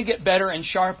 But we're going to get better and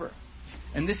sharper.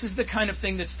 And this is the kind of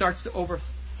thing that starts to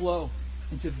overflow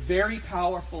into very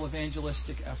powerful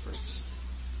evangelistic efforts.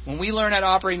 When we learn how to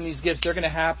operate in these gifts, they're going to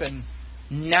happen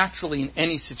naturally in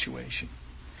any situation.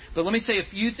 But let me say a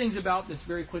few things about this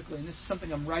very quickly. And this is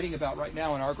something I'm writing about right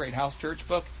now in our Great House Church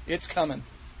book. It's coming.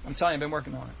 I'm telling you, I've been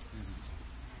working on it.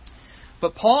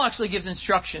 But Paul actually gives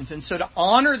instructions. And so to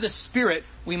honor the Spirit,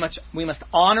 we must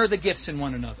honor the gifts in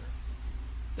one another.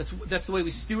 That's the way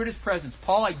we steward His presence.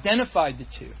 Paul identified the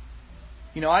two.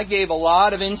 I gave a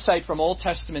lot of insight from Old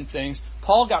Testament things.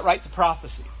 Paul got right to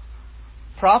prophecy.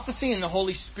 Prophecy and the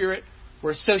Holy Spirit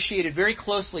were associated very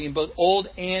closely in both Old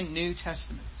and New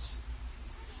Testaments.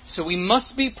 So we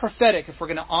must be prophetic if we're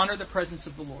going to honor the presence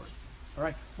of the Lord. All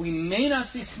right? We may not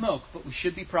see smoke, but we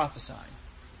should be prophesying.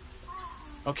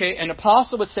 Okay? An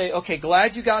apostle would say, okay,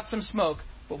 glad you got some smoke,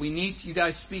 but we need you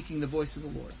guys speaking the voice of the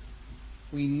Lord.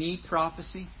 We need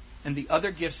prophecy and the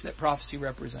other gifts that prophecy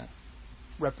represents.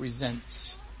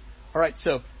 All right,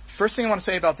 so first thing I want to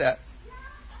say about that.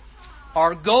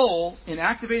 Our goal in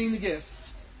activating the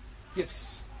gifts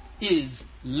is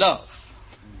love.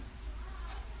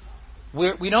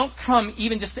 We don't come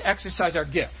even just to exercise our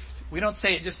gift. We don't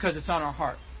say it just because it's on our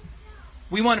heart.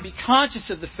 we want to be conscious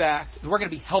of the fact that we're going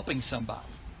to be helping somebody.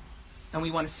 And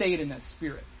we want to say it in that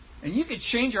spirit. And you could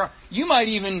change you might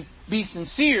even be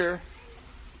sincere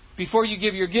before you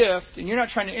give your gift, and you're not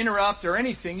trying to interrupt or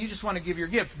anything. You just want to give your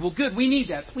gift. Well, good, we need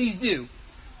that. Please do.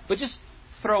 But just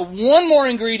throw one more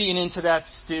ingredient into that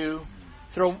stew.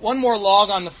 Throw one more log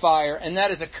on the fire, and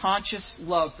that is a conscious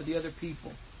love for the other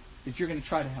people that you're going to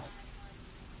try to help.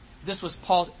 This was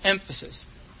Paul's emphasis.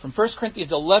 From 1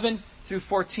 Corinthians 11 through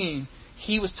 14,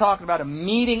 he was talking about a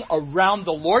meeting around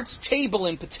the Lord's table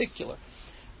in particular.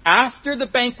 After the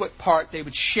banquet part, they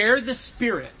would share the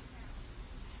Spirit.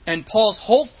 And Paul's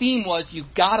whole theme was,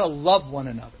 you've got to love one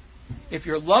another. If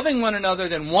you're loving one another,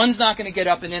 then one's not going to get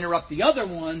up and interrupt the other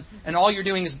one, and all you're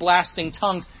doing is blasting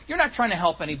tongues. You're not trying to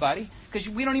help anybody, because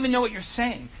we don't even know what you're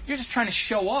saying. You're just trying to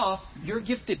show off your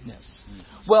giftedness.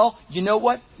 Well, you know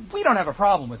what? We don't have a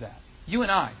problem with that. You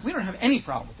and I, we don't have any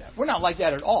problem with that. We're not like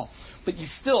that at all. But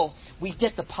we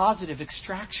get the positive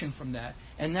extraction from that,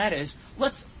 and that is,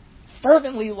 let's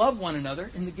fervently love one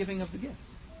another in the giving of the gift.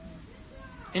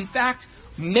 In fact,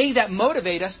 may that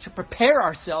motivate us to prepare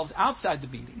ourselves outside the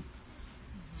meeting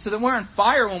so that we're on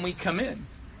fire when we come in,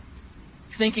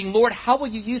 thinking, Lord, how will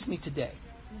you use me today?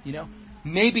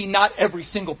 Maybe not every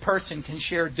single person can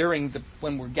share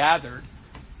when we're gathered,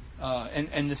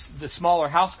 and the smaller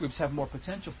house groups have more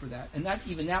potential for that. And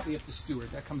even that we have to steward.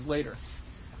 That comes later.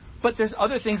 But there's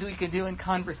other things we can do in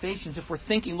conversations if we're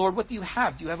thinking, Lord, what do you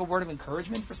have? Do you have a word of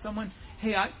encouragement for someone?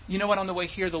 Hey, you know what? On the way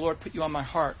here, the Lord put you on my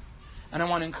heart. And I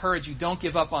want to encourage you, don't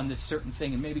give up on this certain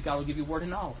thing, and maybe God will give you a word of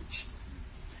knowledge.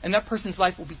 And that person's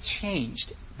life will be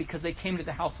changed because they came to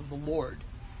the house of the Lord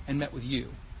and met with you.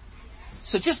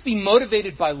 So just be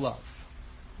motivated by love.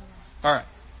 All right.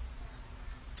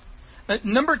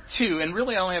 Number 2, and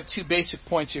really I only have 2 basic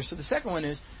points here. So the second one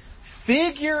is,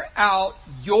 figure out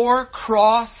your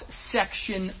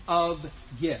cross-section of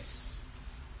gifts.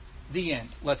 The end.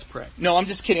 Let's pray. No, I'm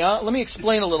just kidding. Let me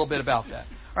explain a little bit about that.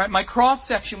 All right, my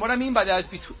cross-section, what I mean by that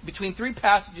is between 3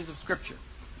 passages of Scripture.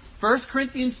 1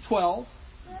 Corinthians 12,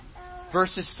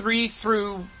 verses 3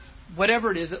 through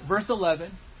whatever it is, verse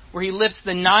 11, where he lists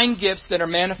the 9 gifts that are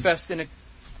manifest in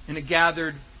a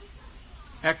gathered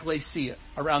ecclesia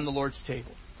around the Lord's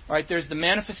table. All right, there's the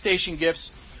manifestation gifts,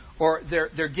 or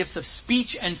they're gifts of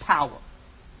speech and power.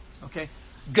 Okay,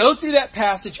 go through that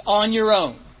passage on your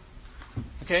own.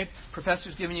 Okay,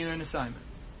 professor's giving you an assignment.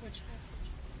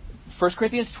 1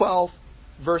 Corinthians 12,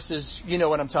 verses, you know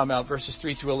what I'm talking about, verses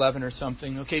 3 through 11 or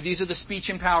something. Okay, these are the speech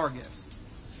and power gifts.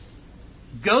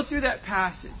 Go through that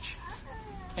passage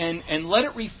and let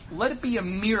it be a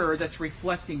mirror that's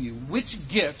reflecting you. Which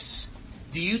gifts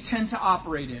do you tend to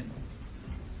operate in?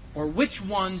 Or which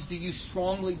ones do you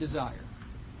strongly desire?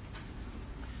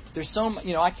 There's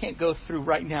I can't go through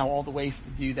right now all the ways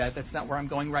to do that. That's not where I'm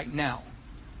going right now.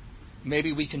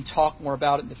 Maybe we can talk more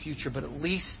about it in the future, but at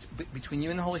least between you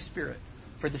and the Holy Spirit,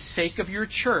 for the sake of your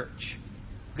church,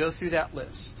 go through that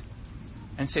list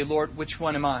and say, Lord, which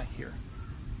one am I here?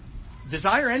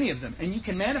 Desire any of them, and you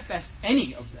can manifest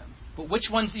any of them, but which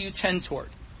ones do you tend toward?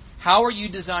 How are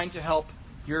you designed to help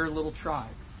your little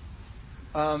tribe?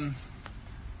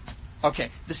 Okay,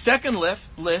 the second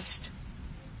list,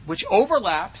 which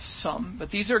overlaps some, but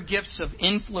these are gifts of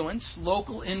influence,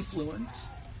 local influence,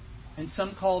 and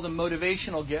some call them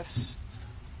motivational gifts.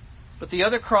 But the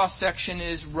other cross-section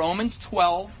is Romans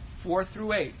 12, 4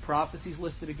 through 8. Prophecy's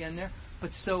listed again there.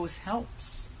 But so is helps.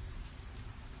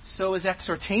 So is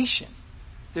exhortation.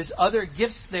 There's other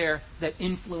gifts there that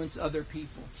influence other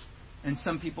people. And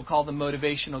some people call them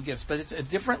motivational gifts. But it's a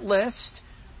different list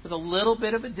with a little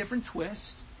bit of a different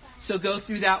twist. So go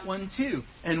through that one too.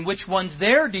 And which ones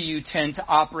there do you tend to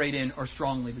operate in or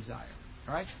strongly desire?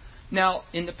 All right? Now,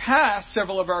 in the past,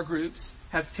 several of our groups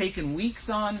have taken weeks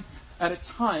on at a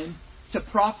time to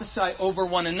prophesy over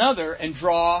one another and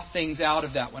draw things out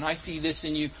of that one. I see this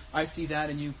in you, I see that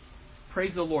in you.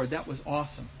 Praise the Lord, that was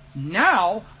awesome.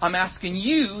 Now, I'm asking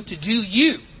you to do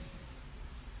you.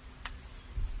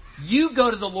 You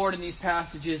go to the Lord in these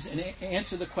passages and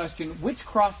answer the question, which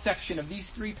cross-section of these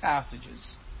 3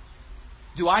 passages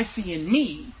do I see in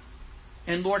me?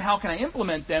 And Lord, how can I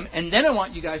implement them? And then I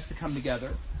want you guys to come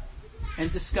together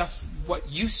and discuss what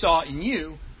you saw in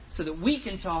you so that we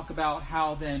can talk about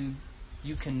how then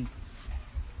you can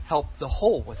help the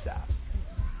whole with that.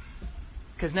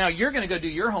 Because now you're going to go do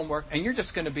your homework and you're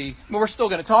just going to be, we're still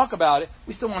going to talk about it.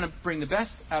 We still want to bring the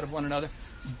best out of one another,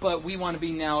 but we want to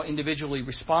be now individually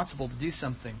responsible to do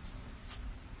something.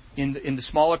 In the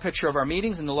smaller picture of our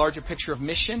meetings, in the larger picture of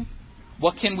mission,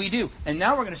 what can we do? And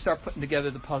now we're going to start putting together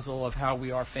the puzzle of how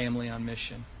we are family on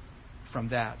mission from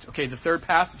that. Okay, the third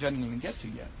passage I didn't even get to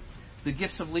yet. the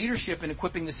gifts of leadership and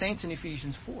equipping the saints in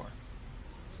Ephesians 4.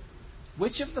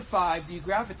 Which of the 5 do you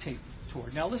gravitate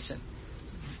toward? Now listen,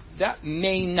 that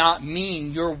may not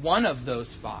mean you're one of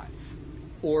those 5,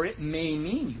 or it may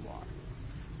mean you are.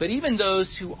 But even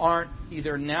those who aren't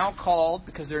either now called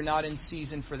because they're not in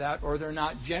season for that, or they're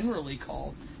not generally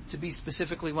called to be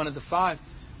specifically one of the 5,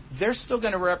 they're still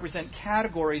going to represent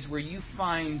categories where you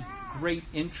find great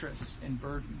interest and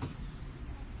burden.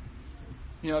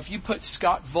 If you put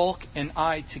Scott Volk and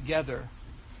I together,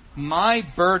 my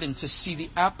burden to see the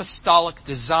apostolic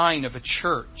design of a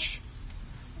church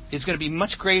is going to be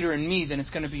much greater in me than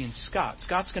it's going to be in Scott.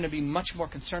 Scott's going to be much more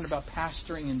concerned about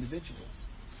pastoring individuals.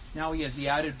 Now he has the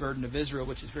added burden of Israel,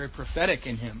 which is very prophetic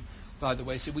in him, by the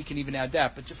way, so we can even add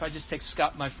that. But if I just take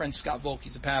my friend Scott Volk,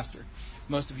 he's a pastor.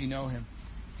 Most of you know him.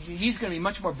 He's going to be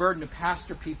much more burdened to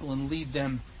pastor people and lead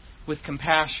them with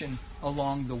compassion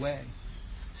along the way.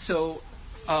 So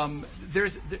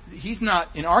he's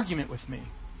not in argument with me.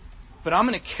 But I'm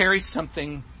going to carry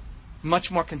something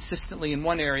much more consistently in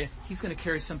one area. He's going to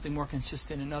carry something more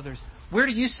consistent in others. Where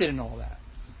do you sit in all that?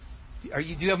 Do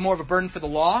you have more of a burden for the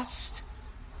lost?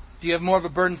 Do you have more of a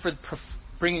burden for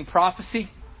bringing prophecy?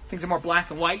 Things are more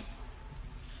black and white?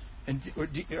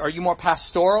 Are you more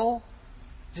pastoral?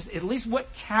 Just at least what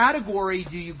category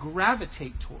do you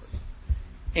gravitate toward?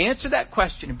 Answer that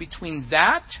question. And between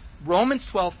that, Romans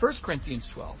 12, 1 Corinthians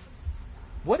 12,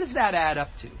 what does that add up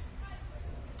to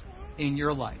in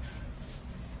your life?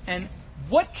 And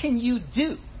what can you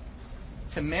do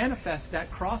to manifest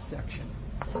that cross-section,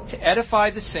 to edify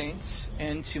the saints,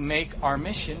 and to make our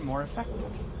mission more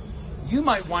effective? You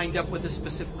might wind up with a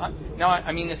specific... Now,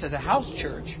 I mean this as a house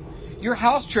church. Your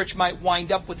house church might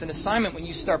wind up with an assignment when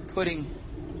you start putting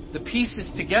the pieces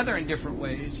together in different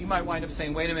ways. You might wind up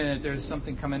saying, wait a minute, there's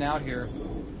something coming out here.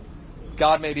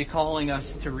 God may be calling us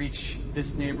to reach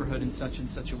this neighborhood in such and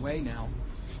such a way now.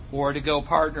 Or to go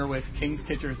partner with King's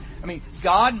Kitchens. I mean,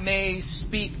 God may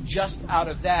speak just out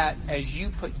of that as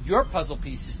you put your puzzle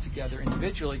pieces together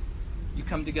individually. You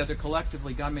come together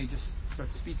collectively. God may just start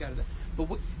to speak out of that. But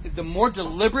the more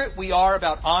deliberate we are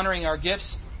about honoring our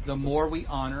gifts, the more we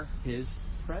honor His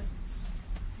presence.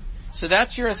 So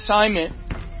that's your assignment.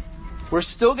 We're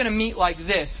still going to meet like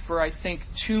this for, I think,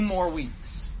 2 more weeks.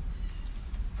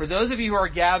 For those of you who are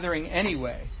gathering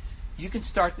anyway, you can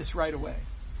start this right away.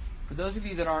 For those of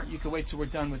you that aren't, you can wait till we're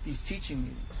done with these teaching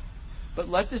meetings. But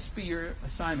let this be your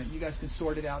assignment. You guys can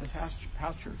sort it out as house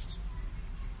churches.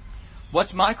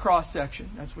 What's my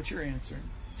cross-section? That's what you're answering.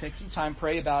 Take some time,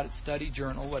 pray about it, study,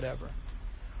 journal, whatever.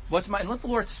 And let the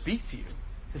Lord speak to you,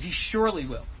 because He surely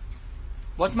will.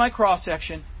 What's my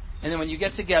cross-section? And then when you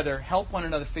get together, help one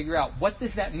another figure out, what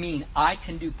does that mean I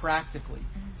can do practically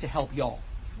to help y'all?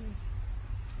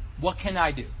 What can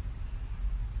I do?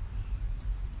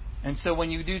 And so when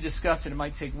you do discuss it, it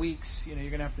might take weeks. You're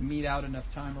going to have to meet out enough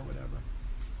time or whatever.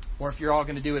 Or if you're all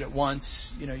going to do it at once,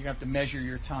 you're going to have to measure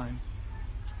your time.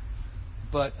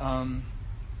 But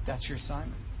that's your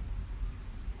assignment.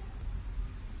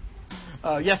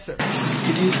 Yes, sir.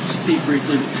 Could you speak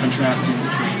briefly contrasting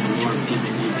between the Lord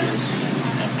giving you gifts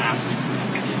and asking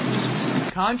for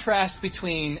gifts? Contrast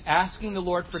between asking the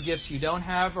Lord for gifts you don't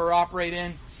have or operate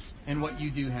in and what you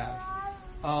do have.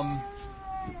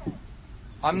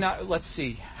 Let's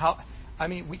see.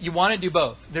 You want to do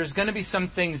both. There's going to be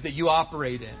some things that you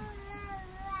operate in.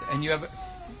 And you have,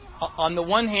 on the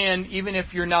one hand, even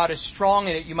if you're not as strong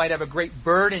in it, you might have a great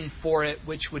burden for it,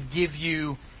 which would give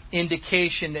you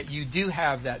indication that you do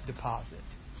have that deposit.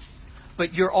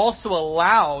 But you're also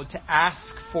allowed to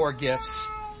ask for gifts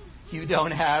you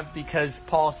don't have, because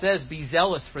Paul says, be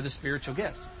zealous for the spiritual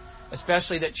gifts,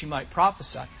 especially that you might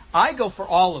prophesy. I go for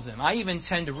all of them. I even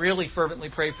tend to really fervently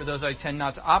pray for those I tend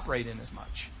not to operate in as much.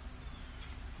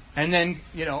 And then,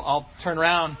 I'll turn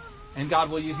around and God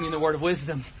will use me in the word of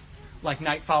wisdom like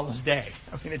night follows day.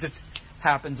 It just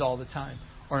happens all the time.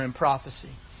 Or in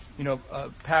prophecy.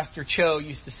 Pastor Cho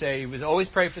used to say he was always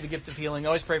pray for the gift of healing,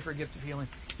 always pray for a gift of healing.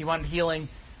 He wanted healing,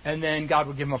 and then God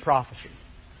would give him a prophecy.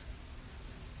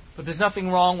 But there's nothing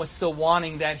wrong with still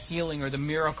wanting that healing or the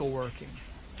miracle working.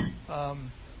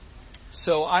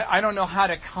 So I don't know how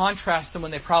to contrast them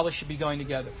when they probably should be going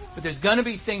together. But there's going to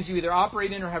be things you either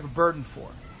operate in or have a burden for.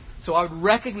 So I would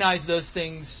recognize those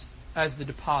things as the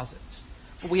deposits.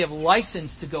 But we have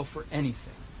license to go for anything.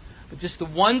 But just the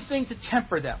one thing to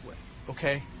temper that with,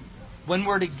 okay? When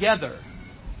we're together,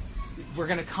 we're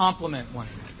going to complement one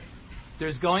another.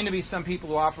 There's going to be some people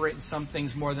who operate in some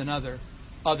things more than others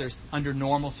under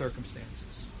normal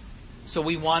circumstances. So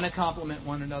we want to complement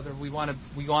one another. We want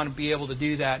to be able to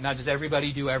do that, not just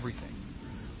everybody do everything.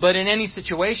 But in any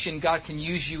situation, God can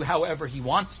use you however He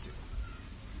wants to.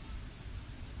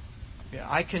 Yeah,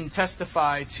 I can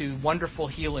testify to wonderful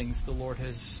healings the Lord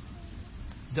has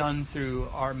done through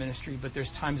our ministry, but there's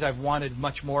times I've wanted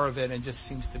much more of it and just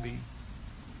seems to be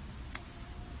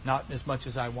not as much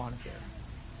as I want it there.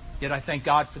 Yet I thank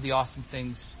God for the awesome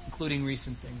things, including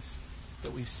recent things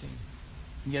that we've seen.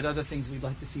 And yet other things we'd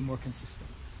like to see more consistent.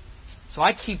 So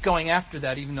I keep going after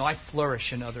that, even though I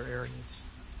flourish in other areas.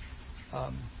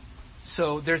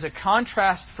 So there's a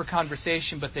contrast for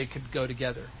conversation, but they could go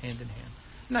together hand in hand.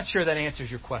 I'm not sure that answers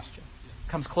your question.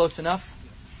 Comes close enough?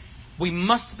 We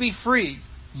must be free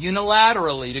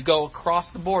unilaterally to go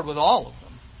across the board with all of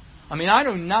them. I mean, I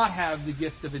do not have the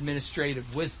gift of administrative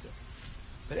wisdom.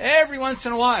 But every once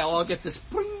in a while, I'll get this...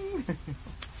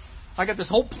 I got this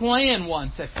whole plan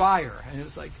once at Fire. And it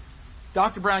was like,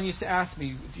 Dr. Brown used to ask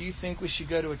me, do you think we should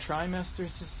go to a trimester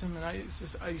system? And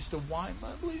I used to whine,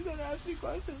 please don't ask me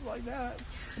questions like that.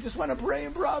 I just want to pray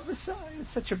and prophesy.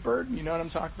 It's such a burden, you know what I'm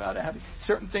talking about? Having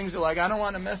certain things are like, I don't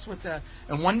want to mess with that.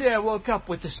 And one day I woke up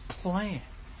with this plan.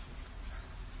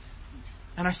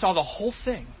 And I saw the whole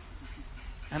thing.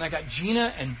 And I got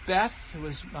Gina and Beth, who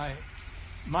was my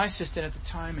assistant at the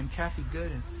time, and Kathy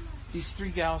Good, and these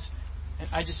three gals. And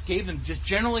I just gave them just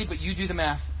generally, but you do the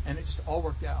math, and it just all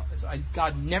worked out.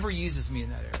 God never uses me in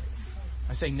that area.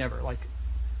 I say never, like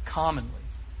commonly.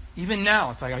 Even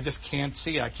now, it's like I just can't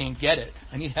see it. I can't get it.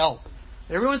 I need help.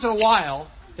 But every once in a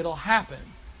while, it'll happen.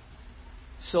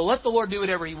 So let the Lord do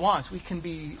whatever He wants. We can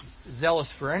be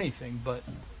zealous for anything, but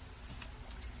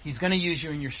He's going to use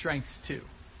you in your strengths too.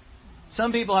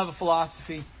 Some people have a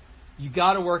philosophy. You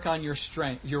got to work on your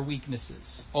strength, your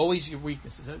weaknesses. Always your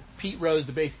weaknesses. Pete Rose,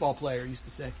 the baseball player, used to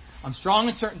say, I'm strong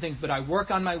in certain things, but I work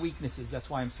on my weaknesses. That's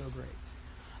why I'm so great.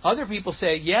 Other people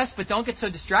say, yes, but don't get so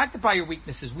distracted by your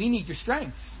weaknesses. We need your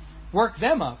strengths. Work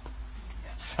them up.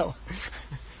 So,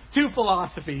 two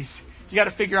philosophies. You got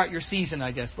to figure out your season,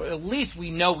 I guess. But at least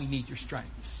we know we need your strengths.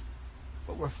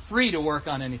 But we're free to work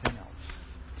on anything else.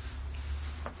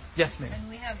 Yes, ma'am. And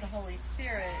we have the Holy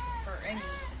Spirit for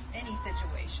any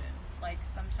situation. Like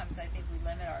sometimes I think we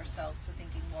limit ourselves to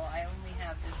thinking, well, I only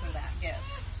have this or that gift.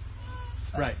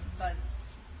 Right.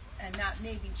 And that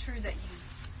may be true that you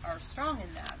are strong in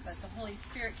that, but the Holy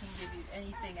Spirit can give you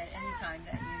anything at any time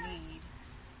that you need.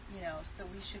 You know, so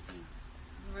we should be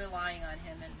relying on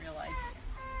Him and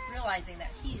realizing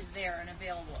that He is there and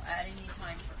available at any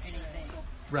time for anything.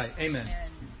 Right. Amen.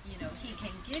 And you know, He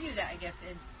can give you that gift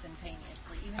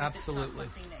instantaneously, even Absolutely.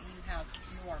 if it's not something that you have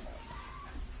normally.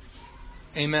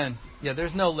 Amen. Yeah,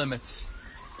 there's no limits.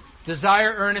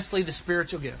 Desire earnestly the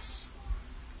spiritual gifts,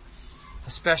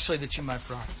 especially that you might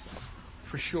prophesy.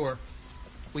 For sure,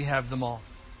 we have them all.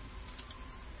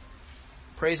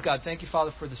 Praise God. Thank you,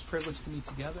 Father, for this privilege to meet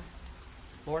together.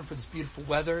 Lord, for this beautiful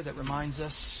weather that reminds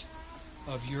us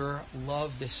of your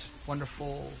love, this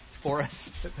wonderful forest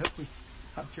that we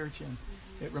have church in.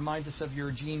 It reminds us of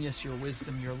your genius, your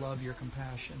wisdom, your love, your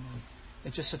compassion. And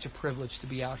it's just such a privilege to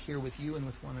be out here with you and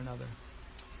with one another,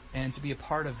 and to be a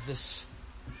part of this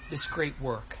great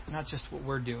work, not just what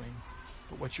we're doing,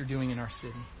 but what you're doing in our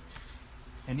city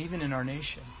and even in our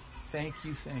nation. Thank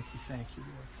you, thank you, thank you,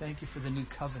 Lord. Thank you for the new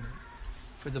covenant,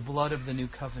 for the blood of the new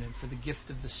covenant, for the gift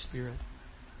of the Spirit.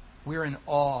 We're in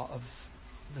awe of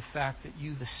the fact that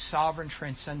you, the sovereign,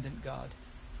 transcendent God,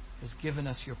 has given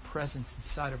us your presence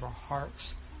inside of our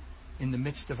hearts, in the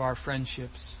midst of our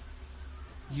friendships.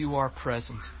 You are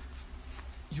present.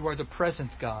 You are the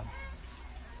present God,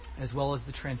 as well as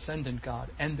the transcendent God,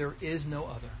 and there is no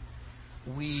other.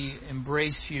 We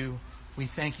embrace you. We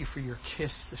thank you for your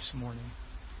kiss this morning.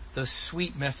 Those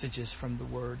sweet messages from the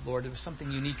Word, Lord. It was something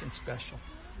unique and special.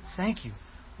 Thank you.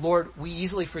 Lord, we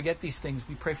easily forget these things.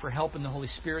 We pray for help in the Holy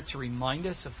Spirit to remind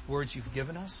us of words you've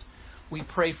given us. We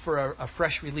pray for a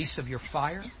fresh release of your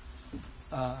fire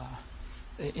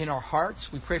in our hearts.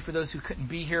 We pray for those who couldn't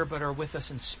be here but are with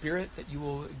us in spirit, that you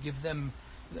will give them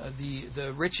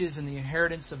the riches and the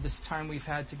inheritance of this time we've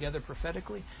had together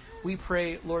prophetically. We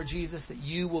pray, Lord Jesus, that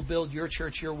you will build your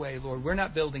church your way, Lord. We're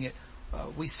not building it.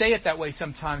 We say it that way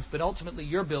sometimes, but ultimately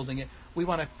you're building it. We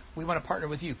want to partner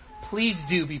with you. Please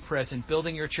do be present,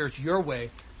 building your church your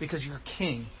way, because you're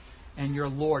King and you're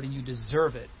Lord and you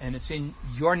deserve it. And it's in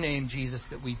your name, Jesus,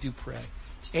 that we do pray.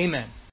 Amen.